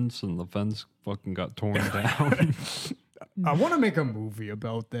fence, and the fence fucking got torn down. I want to make a movie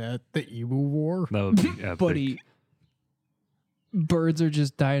about that, the emu war. That would be epic. Buddy, birds are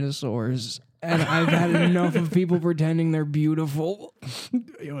just dinosaurs. And I've had enough of people pretending they're beautiful.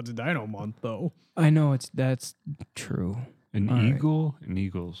 It's Dino Month though. I know that's true. An All right.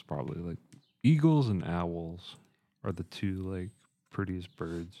 eagle's probably like eagles and owls are the two like prettiest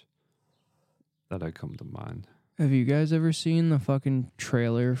birds that I come to mind. Have you guys ever seen the fucking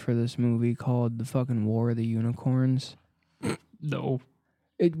trailer for this movie called The fucking War of the Unicorns? No.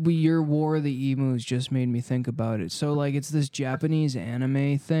 Your War of the Emus just made me think about it. So, like, it's this Japanese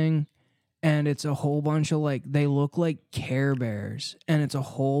anime thing, and it's a whole bunch of like, they look like Care Bears, and it's a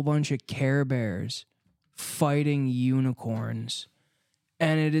whole bunch of Care Bears fighting unicorns.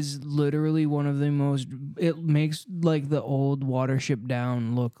 And it is literally one of the most, it makes like the old Watership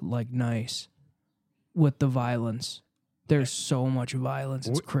Down look like nice with the violence. There's so much violence.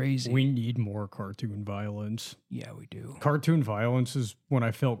 It's crazy. We need more cartoon violence. Yeah, we do. Cartoon violence is when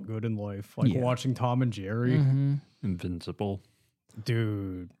I felt good in life. Like watching Tom and Jerry. Mm-hmm. Invincible.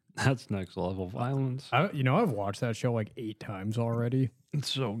 Dude. That's next level violence. I've watched that show like 8 times already. It's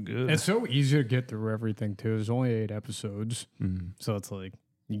so good. It's so easy to get through everything too. There's only 8 episodes. Mm. So it's like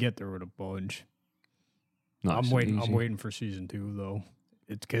you get through it a bunch. Nice I'm and easy. waiting for season 2 though.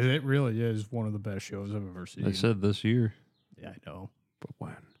 It's because it really is one of the best shows I've ever seen. They said this year. Yeah, I know. But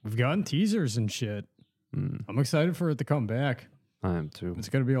when? We've gotten teasers and shit. Mm. I'm excited for it to come back. I am too. It's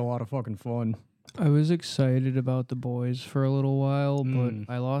gonna be a lot of fucking fun. I was excited about The Boys for a little while, but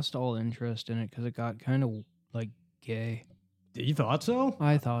I lost all interest in it because it got kind of like gay. You thought so?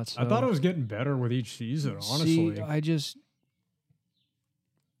 I thought so. I thought it was getting better with each season, honestly. See, I just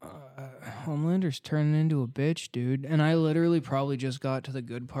Homelander's turning into a bitch, dude. And I literally probably just got to the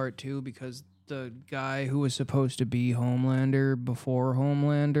good part too because the guy who was supposed to be Homelander before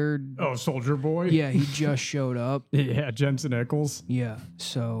Homelander, Oh, Soldier Boy? yeah, he just showed up. Yeah, Jensen Ackles. Yeah,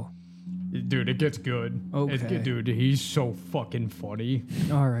 so Dude, it gets good. Okay. Dude, he's so fucking funny.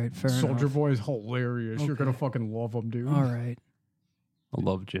 all right, fair Soldier enough. Boy is hilarious. You're Okay. gonna fucking love him, dude. All right. I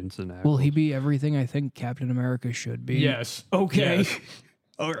love Jensen Ackles. Will he be everything I think Captain America should be? Yes. Okay. Yes.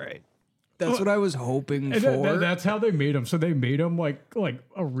 All right. That's what I was hoping And for. that's how they made him. So they made him like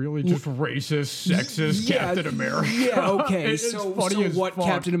a really just racist, sexist Captain America. Yeah, okay. It's so funny as what fuck.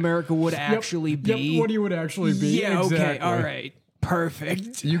 Captain America would actually be. Yep, what he would actually be. Yeah, okay. Exactly. All right.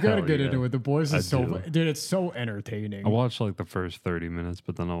 Perfect. You gotta Hell get yeah. into it. The Boys I is so do. dude, it's so entertaining. I watched like the first 30 minutes,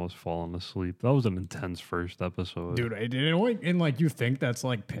 but then I was falling asleep. That was an intense first episode. Dude, it only and like you think that's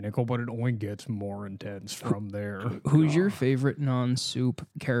like pinnacle, but it only gets more intense from there. Who's your favorite non-soup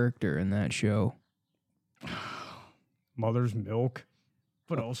character in that show? Mother's Milk,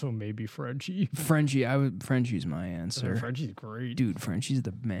 but also maybe Frenchie. Frenchie. Frenchie's my answer. Frenchie's great. Dude, Frenchie's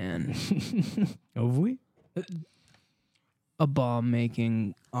the man. Hopefully. A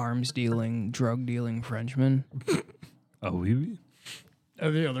bomb-making, arms-dealing, drug-dealing Frenchman. Oh, really?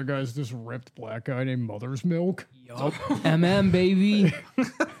 And the other guy's this ripped black guy named Mother's Milk. Yup. MM, baby.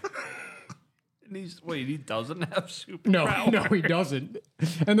 And he doesn't have super No, he doesn't.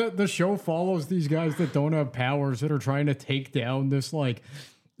 And the show follows these guys that don't have powers that are trying to take down this like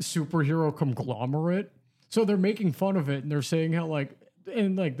superhero conglomerate. So they're making fun of it and they're saying how like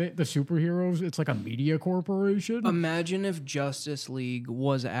and like the superheroes, it's like a media corporation. Imagine if Justice League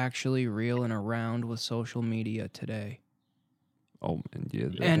was actually real and around with social media today. Oh, man, yeah.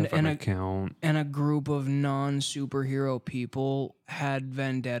 They And- have an and a- account. And a group of non-superhero people had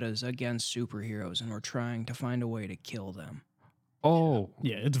vendettas against superheroes and were trying to find a way to kill them. Oh,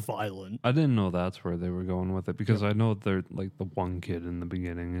 Yeah, it's violent. I didn't know that's where they were going with it because I know they're like the one kid in the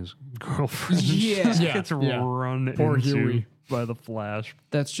beginning, his girlfriend Yeah. just Yeah, gets yeah. run Poor into Huey. by the Flash.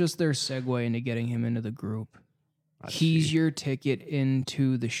 That's just their segue into getting him into the group. I He's see. your ticket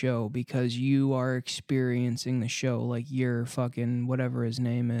into the show because you are experiencing the show like you're fucking whatever his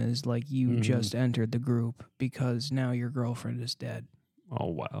name is. Like you just entered the group because now your girlfriend is dead. Oh,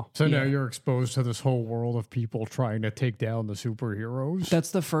 wow. So now Yeah. you're exposed to this whole world of people trying to take down the superheroes. That's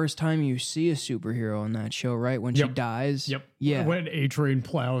the first time you see a superhero in that show, right? When she Yep. dies. Yep. Yeah. When A-Train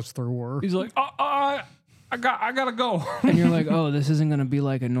plows through her. He's like, I gotta go. And you're like, oh, this isn't going to be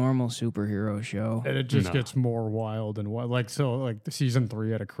like a normal superhero show. And it just No. gets more wild and wild. Like, so, like, the season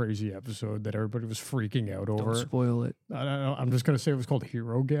 3 had a crazy episode that everybody was freaking out Don't over. spoil it. I don't know. I'm just going to say it was called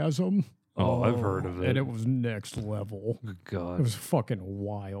Herogasm. Oh, I've heard of it. And it was next level. Good It God. was fucking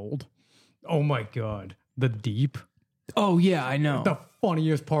wild. Oh my God. The Deep. Oh, yeah, I know. The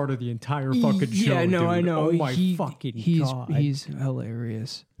funniest part of the entire fucking show. Yeah, no, dude. I know. Oh my fucking God. He's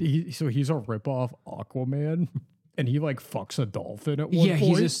hilarious. So he's a ripoff Aquaman. And he like fucks a dolphin at one Yeah,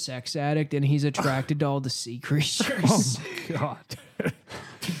 point. he's a sex addict and he's attracted to all the sea creatures. God.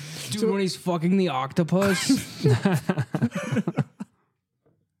 Dude, when he's fucking the octopus.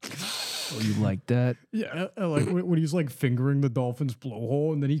 Oh, you like that? Yeah, I like when he's like fingering the dolphin's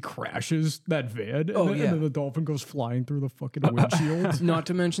blowhole and then he crashes that van. And, Oh, then, yeah. and then the dolphin goes flying through the fucking windshield. Not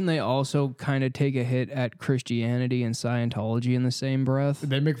to mention they also kind of take a hit at Christianity and Scientology in the same breath.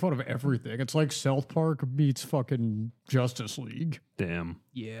 They make fun of everything. It's like South Park meets fucking Justice League. Damn.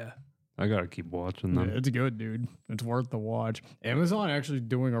 Yeah. I gotta keep watching Yeah, them. it's good, dude. It's worth the watch. Amazon actually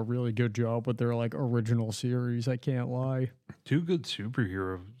doing a really good job with their like original series. I can't lie. Two good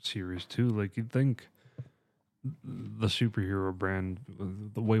superhero series too. Like you'd think the superhero brand,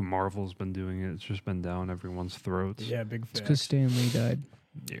 the way Marvel's been doing it, it's just been down everyone's throats. Yeah, big It's because facts. Stan Lee died.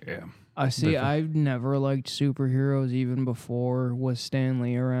 Yeah. I see. Different. I've never liked superheroes even before with Stan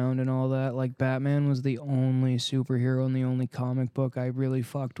Lee around and all that. Like Batman was the only superhero and the only comic book I really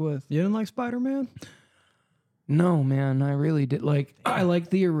fucked with. You didn't like Spider-Man? No, man, I really did. Like, I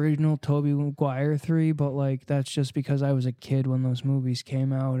like the original Tobey Maguire 3, but like that's just because I was a kid when those movies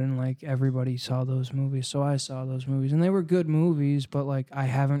came out, and like everybody saw those movies, so I saw those movies, and they were good movies. But like, I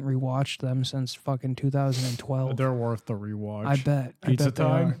haven't rewatched them since fucking 2012. They're worth the rewatch. I bet. Pizza I bet they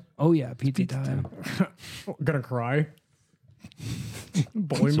time? are. Oh yeah, pizza time. Gonna cry.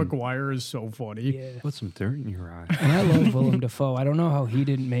 Bully McGuire is so funny. Yeah. Put some dirt in your eye. And I love Willem Dafoe. I don't know how he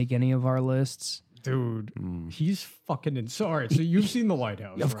didn't make any of our lists. Dude, he's fucking sorry. So you've seen The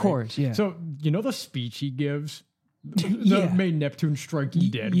Lighthouse, Of right? course, yeah. So you know the speech he gives? Yeah. That made Neptune strike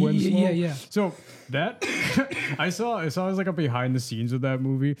you dead, Winslow? yeah. So that I saw as like a behind the scenes of that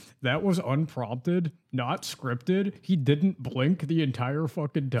movie. That was unprompted, not scripted. He didn't blink the entire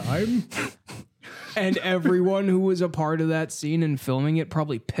fucking time. And everyone who was a part of that scene and filming it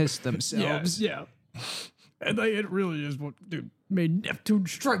probably pissed themselves. Yeah. And like, it really is what, dude, made Neptune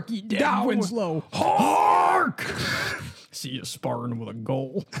strike you dead, Down. Winslow. Hark! See you sparring with a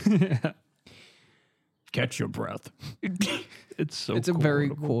goal. Catch your breath. It's so. It's a very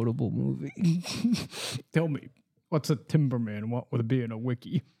quotable. quotable movie. Tell me, what's a timberman want with being a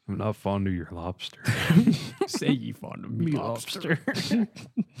wiki? I'm not fond of your lobster. Say ye fond of me, lobster.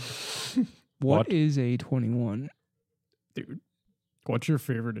 What is A21? Dude, what's your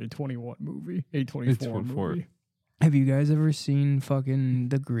favorite A21 movie? A24 A24. movie? Have you guys ever seen fucking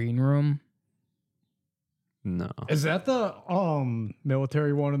The Green Room? No. Is that the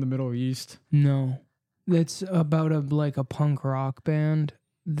military one in the Middle East? No. It's about a punk rock band.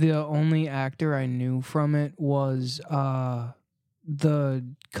 The only actor I knew from it was the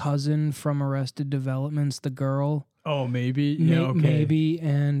cousin from Arrested Development's The Girl. Oh, maybe. Yeah, okay. Maybe,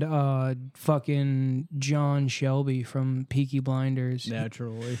 and fucking John Shelby from Peaky Blinders.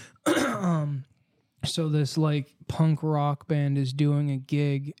 Naturally. So this like punk rock band is doing a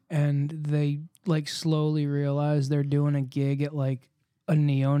gig, and they like slowly realize they're doing a gig at like a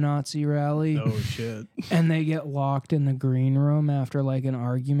neo-Nazi rally. Oh shit. And they get locked in the green room after like an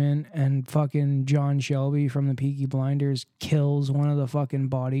argument, and fucking John Shelby from the Peaky Blinders kills one of the fucking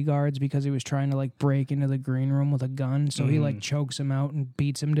bodyguards because he was trying to like break into the green room with a gun. So he like chokes him out and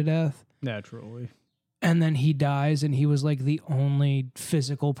beats him to death. Naturally. And then he dies, and he was like the only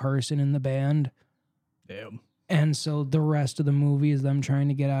physical person in the band. Damn. And so the rest of the movie is them trying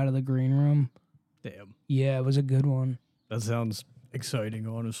to get out of the green room. Damn. Yeah, it was a good one. That sounds exciting,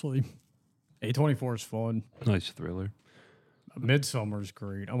 honestly. A24 is fun. Nice thriller. Midsummer's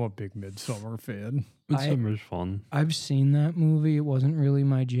great. I'm a big Midsummer fan. Midsummer's fun. I've seen that movie. It wasn't really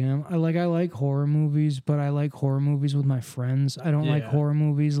my jam. I like horror movies, but I like horror movies with my friends. I don't like Yeah. horror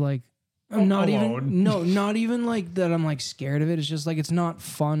movies like not alone. not even like that I'm like scared of it. It's just like it's not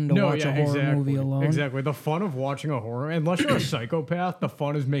fun to watch a horror movie alone. Exactly. The fun of watching a horror, unless you're a psychopath, the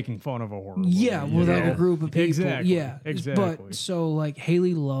fun is making fun of a horror movie. Yeah, you with like know? a group of people. Exactly. Yeah, Exactly. But so like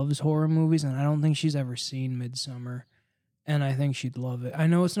Haley loves horror movies, and I don't think she's ever seen Midsummer, and I think she'd love it. I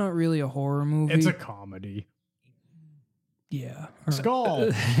know it's not really a horror movie. It's a comedy. Yeah. Skull.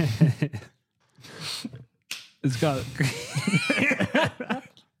 It's got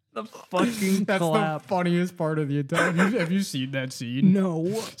the fucking That's clap. the funniest part of the entire. Have you seen that scene? No.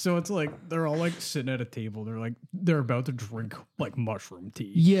 So it's like they're all like sitting at a table. They're about to drink like mushroom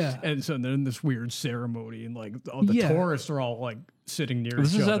tea. Yeah. And so they're in this weird ceremony, and like all the Yeah. tourists are all like sitting near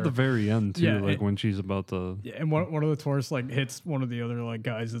This each is other. at the very end too, Yeah, like when she's about to. Yeah, and one of the tourists like hits one of the other like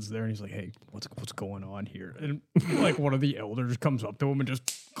guys that's there, and he's like, "Hey, what's going on here?" And like one of the elders comes up to him and just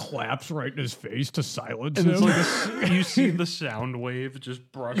claps right in his face to silence And him. it's like you see the sound wave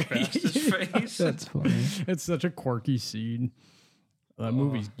just brush past his face. That's funny. It's such a quirky scene. That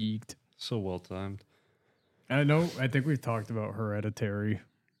movie's geeked. So well timed. I think we've talked about Hereditary.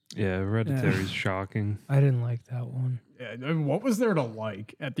 Yeah, Hereditary's shocking. I didn't like that one. Yeah, I mean, what was there to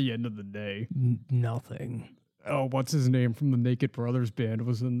like at the end of the day? Nothing. Oh, what's his name from the Naked Brothers band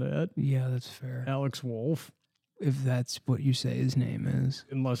was in that? Yeah, that's fair. Alex Wolf. If that's what you say his name is.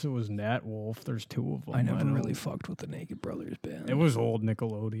 Unless it was Nat Wolf. There's two of them. I never don't- really fucked with the Naked Brothers band. It was old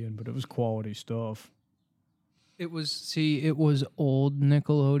Nickelodeon, but it was quality stuff. It was old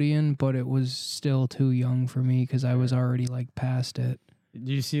Nickelodeon, but it was still too young for me because I was already like past it.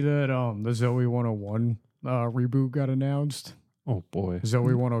 Do you see that the Zoe 101 reboot got announced? Oh boy.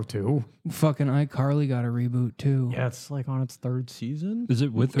 Zoe 102. Fucking iCarly got a reboot too. Yeah, it's like on its 3rd season. Is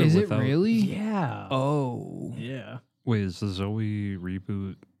it with or Is it without? really? Yeah. Oh. Yeah. Wait, is the Zoe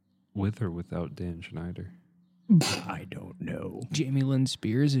reboot with or without Dan Schneider? I don't know. Jamie Lynn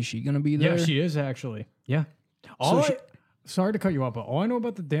Spears, is she gonna be there? Yeah, she is actually. Yeah. Sorry to cut you off, but all I know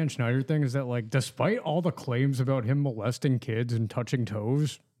about the Dan Schneider thing is that, like, despite all the claims about him molesting kids and touching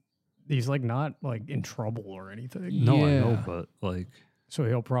toes, he's like not like in trouble or anything. No, I Yeah. know, but like, So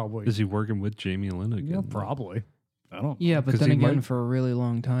he'll probably. is he working with Jamie Lynn again? Yeah, probably. I don't. Yeah, but 'Cause then he again, might- for a really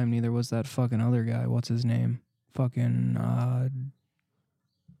long time, neither was that fucking other guy. What's his name? Fucking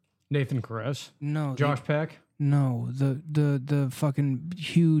Nathan Kress, no, Josh Peck. no, the fucking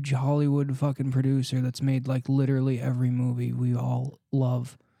huge Hollywood fucking producer that's made like literally every movie we all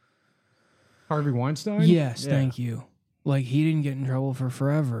love. Harvey Weinstein? Yes, Yeah. thank you. Like he didn't get in trouble for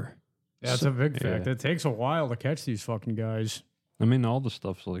forever. That's a big fact. Yeah. It takes a while to catch these fucking guys. I mean, all the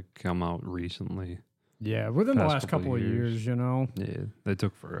stuff's like come out recently. Yeah, within the Past last couple of years, you know. Yeah, they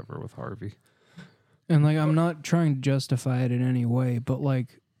took forever with Harvey. And like I'm not trying to justify it in any way, but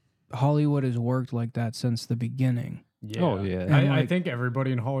like Hollywood has worked like that since the beginning. Yeah. Oh, yeah. And, I like- think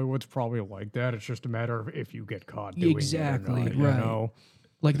everybody in Hollywood's probably like that. It's just a matter of if you get caught doing Exactly, it or not, right. You know?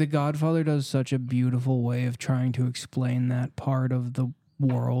 Like The Godfather does such a beautiful way of trying to explain that part of the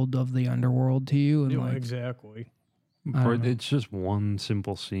world of the underworld to you, and Yeah, like exactly. I don't know. It's just one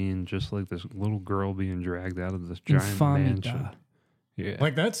simple scene, just like this little girl being dragged out of this giant mansion. Infamita. Yeah,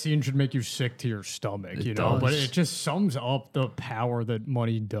 Like that scene should make you sick to your stomach, It you know. But does. it just sums up the power that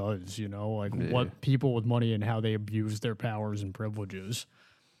money does, you know, like Yeah. what people with money and how they abuse their powers and privileges.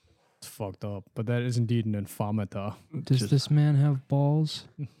 It's fucked up, but that is indeed an infamita. Does this man have balls?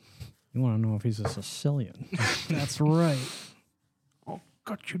 You want to know if he's a Sicilian? That's right. I'll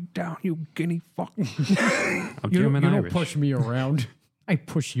cut you down, you guinea fuck. I'm You German don't Irish. push me around. I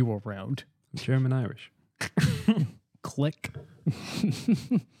push you around. I'm German Irish. Click.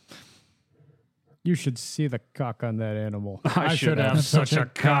 You should see the cock on that animal. I should have such a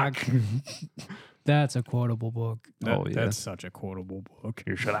cock. That's a quotable book. Oh, yeah. That's such a quotable book.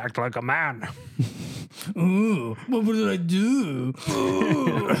 You should act like a man. Ooh, what did I do?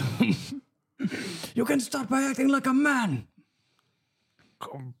 You can start by acting like a man.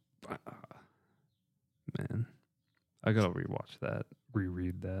 Man, I gotta rewatch that,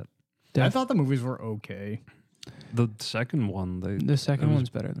 reread that. I thought the movies were okay. The second one, The second it was- one's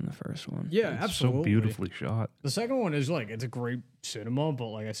better than the first one. Yeah, it's absolutely. so beautifully shot. The second one is like it's a great cinema, but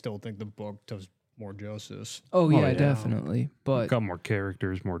like I still think the book does more justice. Oh yeah, yeah. definitely. But Got more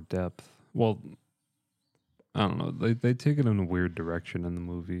characters, more depth. Well, I don't know. They take it in a weird direction in the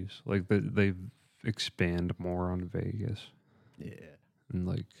movies. Like they expand more on Vegas Yeah. and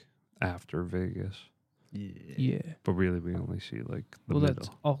like after Vegas, yeah. but really we only see like the Well, middle. that's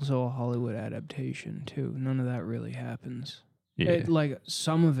also a Hollywood adaptation too. None of that really happens. Yeah, It, like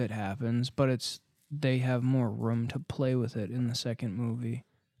some of it happens, but they have more room to play with it in the second movie.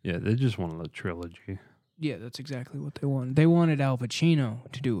 yeah. They just wanted a trilogy. Yeah, that's exactly what they wanted. They wanted Al Pacino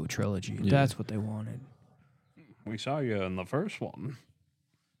to do a trilogy. Yeah. That's what they wanted. We saw you in the first one.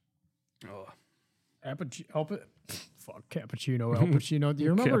 Oh, Cappuccino, Al Pacino. Do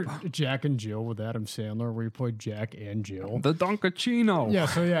you remember Jack and Jill with Adam Sandler, where he played Jack and Jill? the Dunkachino. Yeah,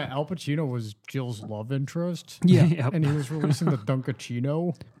 so yeah, Al Pacino was Jill's love interest. Yeah. Yep. And he was releasing the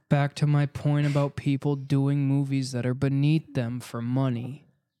Dunkachino. Back to my point about people doing movies that are beneath them for money.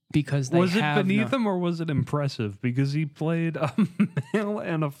 Because they Was it have beneath no- him or was it impressive? Because he played a male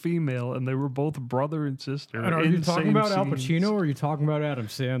and a female, and they were both brother and sister. And are in you talking same about Al scenes. Pacino or are you talking about Adam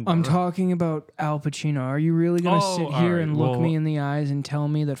Sandler? I'm talking about Al Pacino. Are you really going to Oh, sit all here right, and look well- me in the eyes and tell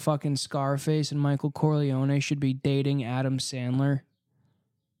me that fucking Scarface and Michael Corleone should be dating Adam Sandler?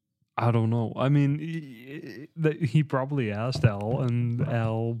 I don't know. I mean, he probably asked Al, and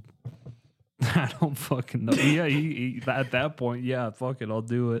Al, I don't fucking know. Yeah, he at that point, yeah, fuck it, I'll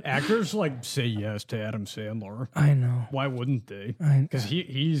do it. Actors like say yes to Adam Sandler. I know. Why wouldn't they? I Because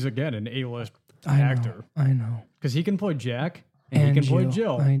he's again an A-list know. actor. I know. Because he can play Jack and And he can play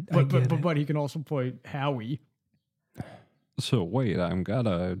Jill. Jill. I get it. But he can also play Howie. So wait, I'm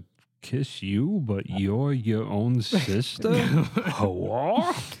gonna kiss you, but you're your own sister?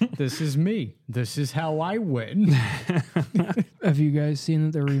 Hello? This is me. This is how I win. Have you guys seen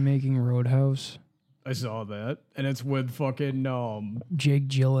that they're remaking Roadhouse? I saw that, and it's with fucking Jake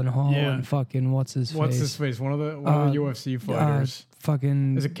Gyllenhaal Yeah. and fucking what's his what's face? his face? One of the UFC fighters.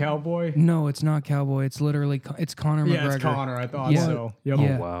 Fucking. Is it Cowboy? No, it's not Cowboy. It's literally it's Conor McGregor. Yeah, it's Connor. I thought Yeah. so. Yep.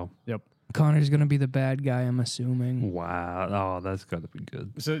 Yeah. Oh wow. Yep. Connor's gonna be the bad guy, I'm assuming. Wow. Oh, that's got to be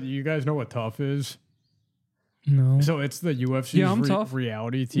good. So you guys know what Tough is? No. So it's the UFC's Yeah, I'm Tough.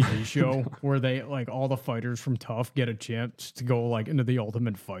 reality TV show where they like all the fighters from Tough get a chance to go like into the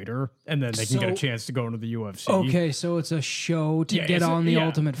Ultimate Fighter, and then they can get a chance to go into the UFC. Okay, so it's a show to get on the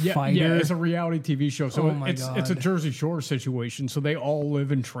Ultimate Fighter. Yeah, it's a reality TV show. So Oh it's a God. Jersey Shore situation. So they all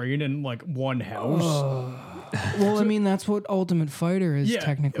live and train in like one house. Well, I mean, that's what Ultimate Fighter is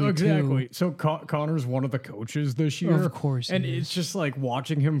technically exactly. too. So Connor's one of the coaches this year, Of course he and is. it's just like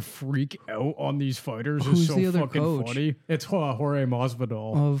watching him freak out on these fighters Who's is so the other fucking coach? funny. It's Jorge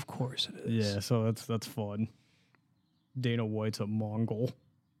Masvidal. Of course it is. Yeah, so that's fun. Dana White's a Mongol,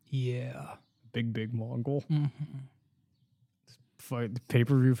 Yeah. big Mongol. Mm-hmm. Fight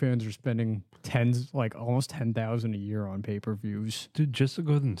pay-per-view fans are spending almost 10,000 a year on pay-per-views. Dude, just to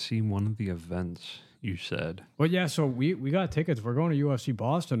go and see one of the events you said. But yeah, so we got tickets. We're going to UFC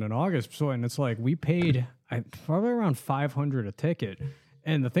Boston in August. So and it's like we paid probably around $500 a ticket.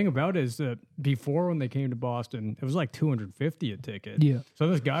 And the thing about it is that before when they came to Boston, it was like $250 a ticket. Yeah. So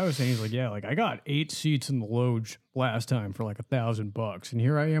this guy was saying, he's like, yeah, like I got 8 seats in the Loge last time for like $1,000, and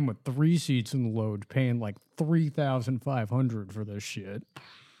here I am with 3 seats in the Loge paying like $3,500 for this shit.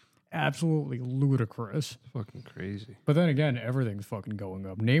 Absolutely ludicrous. Fucking crazy. But then again, everything's fucking going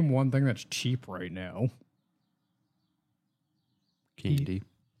up. Name one thing that's cheap right now. Candy.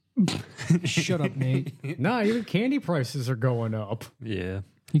 Shut up, Nate. Nah, even candy prices are going up. Yeah.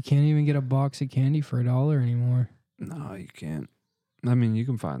 You can't even get a box of candy for $1 anymore. No, you can't. I mean, you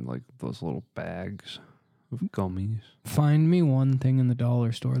can find like those little bags of gummies. Find me one thing in the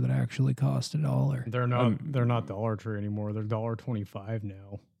dollar store that actually cost $1. They're not Dollar Tree anymore. They're $1.25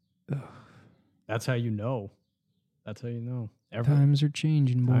 now. Ugh. That's how you know. That's how you know. Times are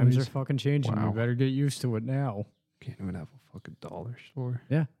changing, boys. Times are fucking changing. Wow. You better get used to it now. Can't even have a fucking dollar store.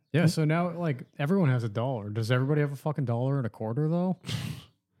 Yeah. Yeah, so now like everyone has $1. Does everybody have a fucking $1.25 though?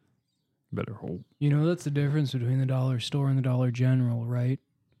 Better hope. You know, that's the difference between the dollar store and the Dollar General, right?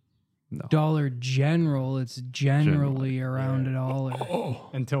 No. Dollar General, it's generally around $1. Oh,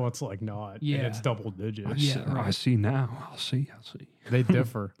 Until it's like not. And Yeah. it's double digits. Yeah, I right. see now. I'll see. They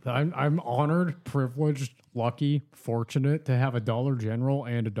differ. I'm honored, privileged, lucky, fortunate to have a Dollar General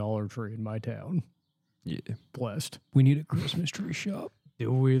and a Dollar Tree in my town. Yeah. Blessed. We need a Christmas tree shop.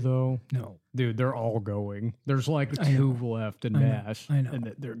 Do we though? No. Dude, they're all going. There's like I know. 2 left in I know. Mass. I know.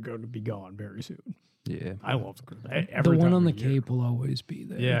 And they're going to be gone very soon. Yeah. I love the The one on the Cape will always be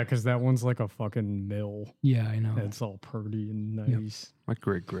there. Yeah, because that one's like a fucking mill. Yeah, I know. It's all pretty and Yep. nice. My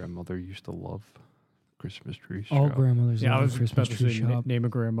great grandmother used to love Christmas tree All shop. grandmothers Yeah, I love was a Christmas about to tree say, shop. name a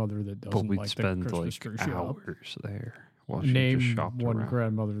grandmother that But doesn't we'd like the spend Christmas like tree shop. hours there while she Name just shopped one around.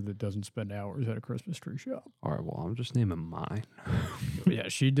 grandmother that doesn't spend hours at a Christmas tree shop. All right, well, I'm just naming mine. Yeah,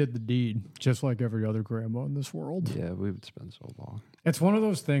 she did the deed, just like every other grandma in this world. Yeah, we would spend so long. It's one of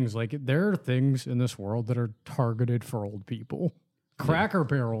those things, like, there are things in this world that are targeted for old people. Cracker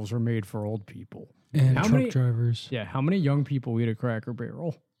Barrels are made for old people. And How truck many- drivers. Yeah, how many young people eat a Cracker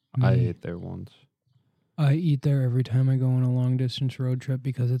Barrel? I Me. ate there once. I eat there every time I go on a long distance road trip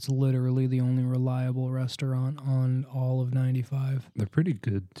because it's literally the only reliable restaurant on all of 95. They're pretty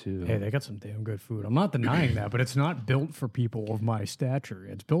good too. Hey, they got some damn good food. I'm not denying that, but it's not built for people of my stature.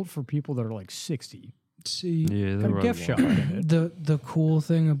 It's built for people that are like 60. See, Yeah, Got they're a gift shop in it. the cool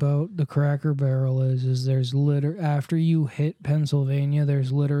thing about the Cracker Barrel is there's after you hit Pennsylvania,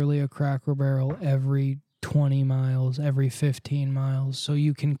 there's literally a Cracker Barrel every 20 miles, every 15 miles. So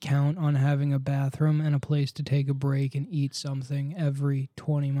you can count on having a bathroom and a place to take a break and eat something every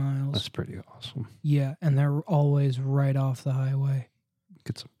 20 miles. That's pretty awesome. Yeah, and they're always right off the highway.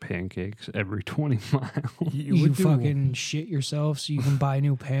 Get some pancakes every 20 miles. You would do- fucking shit yourself so you can buy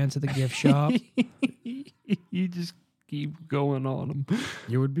new pants at the gift shop. You just keep going on them.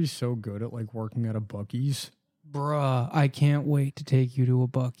 You would be so good at like working at a Buc-ee's. Bruh, I can't wait to take you to a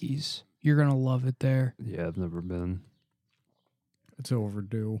Buc-ee's. You're going to love it there. Yeah, I've never been. It's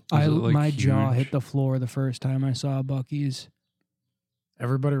overdue. Is it, like, My jaw huge? hit the floor the first time I saw a Buc-ee's.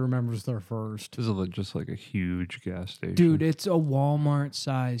 Everybody remembers their first. Is it like just like a huge gas station? Dude, it's a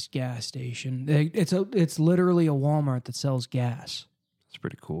Walmart-sized gas station. It's literally a Walmart that sells gas. It's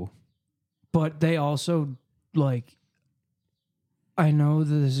pretty cool. But they also, like, I know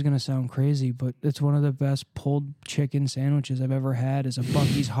that this is going to sound crazy, but it's one of the best pulled chicken sandwiches I've ever had is a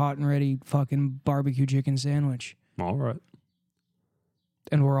Buc-ee's hot and ready fucking barbecue chicken sandwich. All right.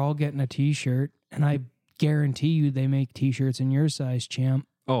 And we're all getting a T-shirt, and I guarantee you they make T-shirts in your size, champ,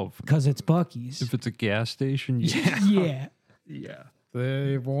 Oh, because it's Buc-ee's. if it's a gas station, yeah. Yeah. Yeah.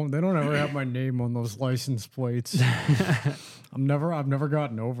 They won't. They don't ever have my name on those license plates. I've never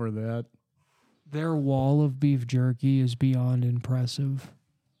gotten over that. Their wall of beef jerky is beyond impressive.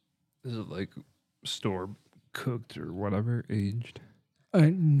 Is it like store cooked or whatever, aged?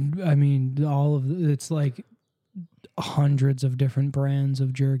 I mean, it's like hundreds of different brands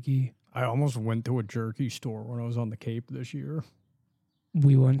of jerky. I almost went to a jerky store when I was on the Cape this year.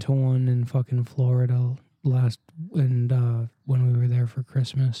 We went to one in fucking Florida when we were there for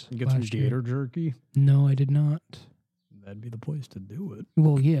Christmas. You get some last year. gator jerky. No, I did not. That'd be the place to do it.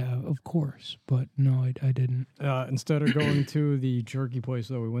 Well, yeah, of course, but no, I didn't. Instead of going to the jerky place,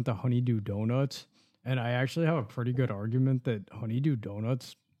 though, we went to Honeydew Donuts. And I actually have a pretty good argument that Honeydew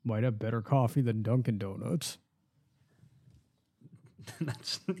Donuts might have better coffee than Dunkin' Donuts.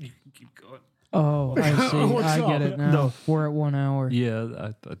 That's you can keep going. Oh, I see. What's I get up? it now. No. We're at 1 hour.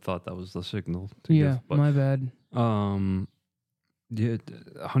 Yeah, I thought that was the signal. To Yeah, give, but, my bad. yeah,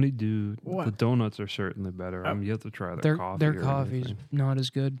 Honeydew. What? The donuts are certainly better. You have to try their coffee. Their or coffee's anything. not as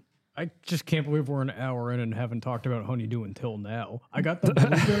good. I just can't believe we're an hour in and haven't talked about Honeydew until now. I got the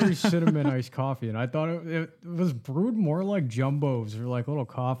blueberry cinnamon iced coffee, and I thought it was brewed more like jumbos or like a little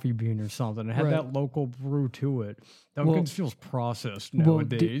coffee bean or something. It had Right. that local brew to it. Dunkin's feels processed Well,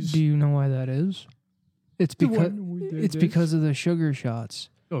 nowadays. do you know why that is? It's because of the sugar shots.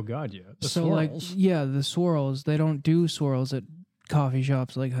 Oh God, yeah. The so swirls. the swirls. They don't do swirls at coffee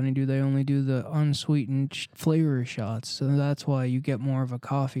shops like Honeydew. They only do the unsweetened flavor shots. So that's why you get more of a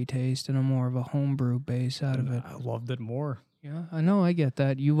coffee taste and a more of a homebrew base out of it. I loved it more. Yeah, I know. I get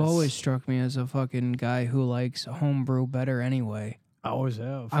that. You've always struck me as a fucking guy who likes homebrew better anyway. I always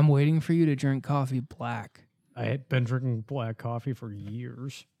have. I'm waiting for you to drink coffee black. I had been drinking black coffee for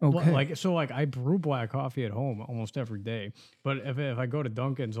years. Okay. Like I brew black coffee at home almost every day. But if I go to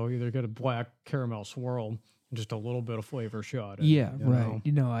Dunkin's, I'll either get a black caramel swirl and just a little bit of flavor shot. Yeah, right. know?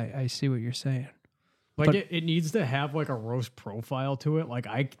 You know, I see what you're saying. Like But- it needs to have like a roast profile to it. Like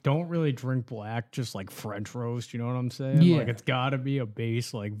I don't really drink black, just like French roast. You know what I'm saying? Yeah. Like it's got to be a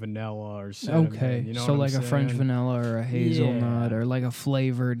base like vanilla or cinnamon. Okay, You know so what like I'm a French saying? vanilla or a hazelnut Yeah. or like a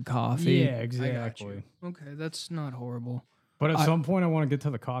flavored coffee. Yeah, I got exactly. you. Okay, that's not horrible. But at some point, I want to get to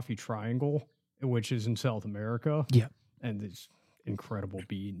the coffee triangle, which is in South America. Yeah. And it's incredible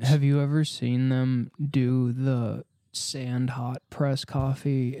beans. Have you ever seen them do the sand hot press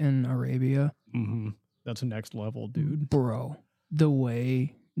coffee in Arabia? Mm-hmm. That's next level, dude. Bro, the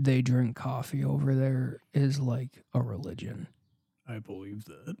way they drink coffee over there is like a religion. I believe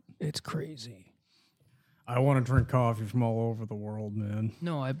that. It's crazy. I want to drink coffee from all over the world, man.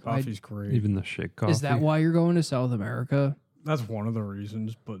 No, Coffee's great. Even the shake coffee. is that why you're going to South America? That's one of the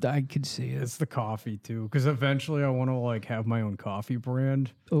reasons, but I could see it. it's the coffee too. Because eventually, I want to like have my own coffee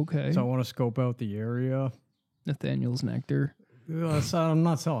brand. Okay. So I want to scope out the area. Nathaniel's Nectar. I'm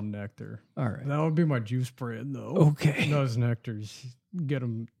not selling nectar. All right. That would be my juice brand, though. Okay. Those nectars, get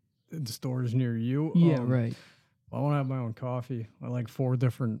them in stores near you. Yeah, right. I want to have my own coffee. I like 4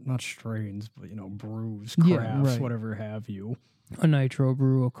 different, not strains, but brews, Yeah, crafts, right. whatever have you. A nitro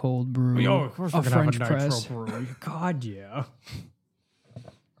brew, a cold brew, Oh, of course a we're gonna French have a nitro press. brew. God, yeah.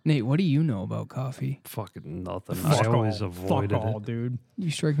 Nate, what do you know about coffee? fucking nothing? Fuck I always all. avoided Fuck all, it. dude.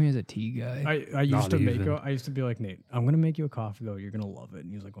 You strike me as a tea guy. I used Not to make even. I used to be like, Nate, I'm gonna make you a coffee though. You're gonna love it.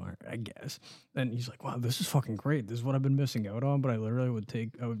 And he's like, well, I guess. And he's like, wow, this is fucking great. This is what I've been missing out on. But I literally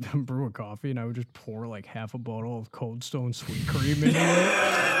I would brew a coffee and I would just pour like half a bottle of Cold Stone sweet cream into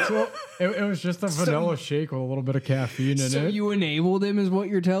it. So it was just a vanilla shake with a little bit of caffeine in So it. you enabled him, is what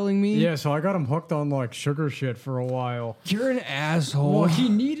you're telling me? Yeah, so I got him hooked on like sugar shit for a while. You're an asshole. Well, he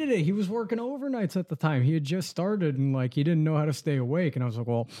needed it. He was working overnights at the time. He had just started and like he didn't know how to stay awake. And I was like,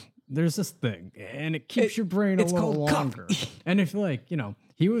 well, there's this thing and it keeps your brain a it's little called longer. And if like,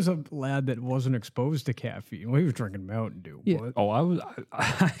 he was a lad that wasn't exposed to caffeine. Well, he was drinking Mountain Dew. Yeah. But, Oh,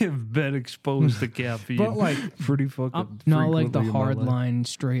 I have been exposed to caffeine, But, like, pretty fucking Not like the frequently in my hard life. line,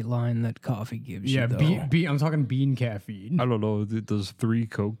 straight line that coffee gives yeah, you, though. I'm talking bean caffeine. I don't know. Does 3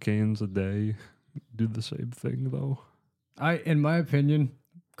 Coke cans a day do the same thing though? In my opinion,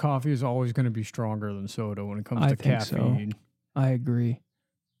 coffee is always going to be stronger than soda when it comes I to think so. caffeine. I agree.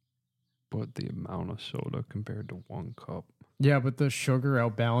 But the amount of soda compared to 1 cup. Yeah, but the sugar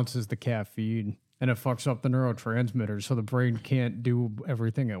outbalances the caffeine and it fucks up the neurotransmitters, so the brain can't do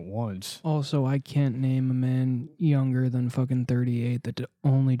everything at once. Also, I can't name a man younger than fucking 38 that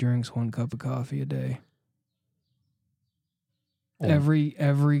only drinks 1 cup of coffee a day. Oh.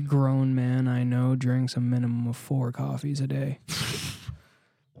 Every grown man I know drinks a minimum of 4 coffees a day.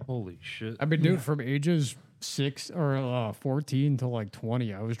 Holy shit. I mean, dude, from ages 14 to like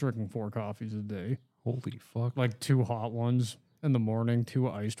 20, I was drinking 4 coffees a day. Holy fuck. Like 2 hot ones in the morning, 2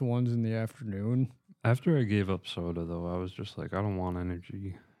 iced ones in the afternoon. After I gave up soda though, I was just like, I don't want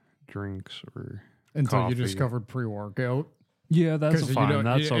energy drinks or Until coffee. you discovered pre-workout. Yeah, that's fine.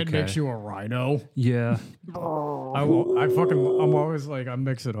 That's okay. It makes you a rhino. Yeah. I'm always like, I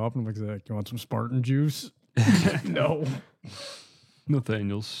mix it up and I'm like, you want some Spartan juice? No.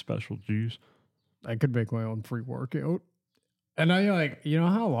 Nathaniel's special juice. I could make my own pre-workout. And I like, you know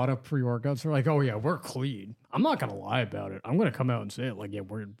how a lot of pre-workouts are like, oh yeah, we're clean. I'm not going to lie about it. I'm going to come out and say it like, yeah,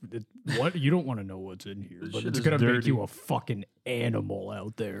 what? You don't want to know what's in here, but it's going to make you a fucking animal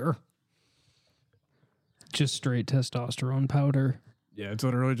out there. Just straight testosterone powder. Yeah, it's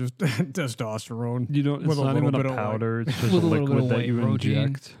literally just testosterone. You don't. It's not even a powder. It's just a liquid that you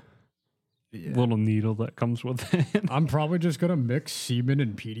inject. Yeah. Little needle that comes with it. I'm probably just gonna mix semen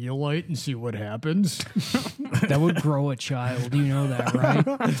and Pedialyte and see what happens. That would grow a child. You know that, right?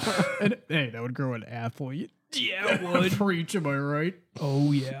 And, hey, that would grow an athlete. Yeah, it would. Preach, am I right?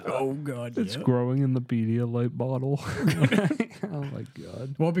 Oh yeah. Oh god, it's growing in the Pedialyte bottle. Oh my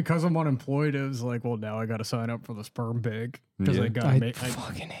god. Well, because I'm unemployed, it was like, well, now I got to sign up for the sperm bank because I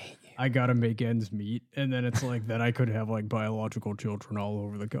fucking hate you. I gotta make ends meet, and then it's like then I could have like biological children all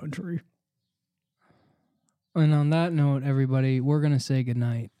over the country. And on that note, everybody, we're going to say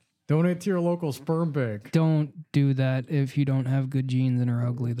goodnight. Donate to your local sperm bank. Don't do that if you don't have good genes and are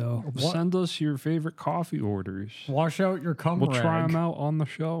ugly, though. What? Send us your favorite coffee orders. Wash out your cum We'll rag. try them out on the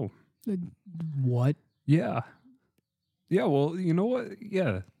show. What? Yeah. Yeah, well, you know what?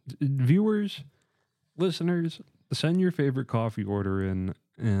 Yeah. Viewers, listeners, send your favorite coffee order in,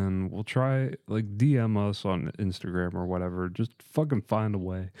 and we'll try, like, DM us on Instagram or whatever. Just fucking find a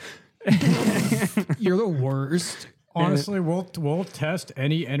way. You're the worst. Honestly, we'll test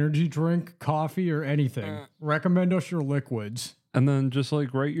any energy drink, coffee, or anything. Recommend us your liquids. And then just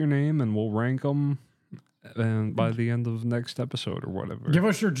like write your name and we'll rank them and by the end of next episode or whatever. Give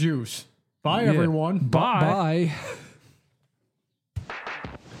us your juice. Bye, everyone. Bye.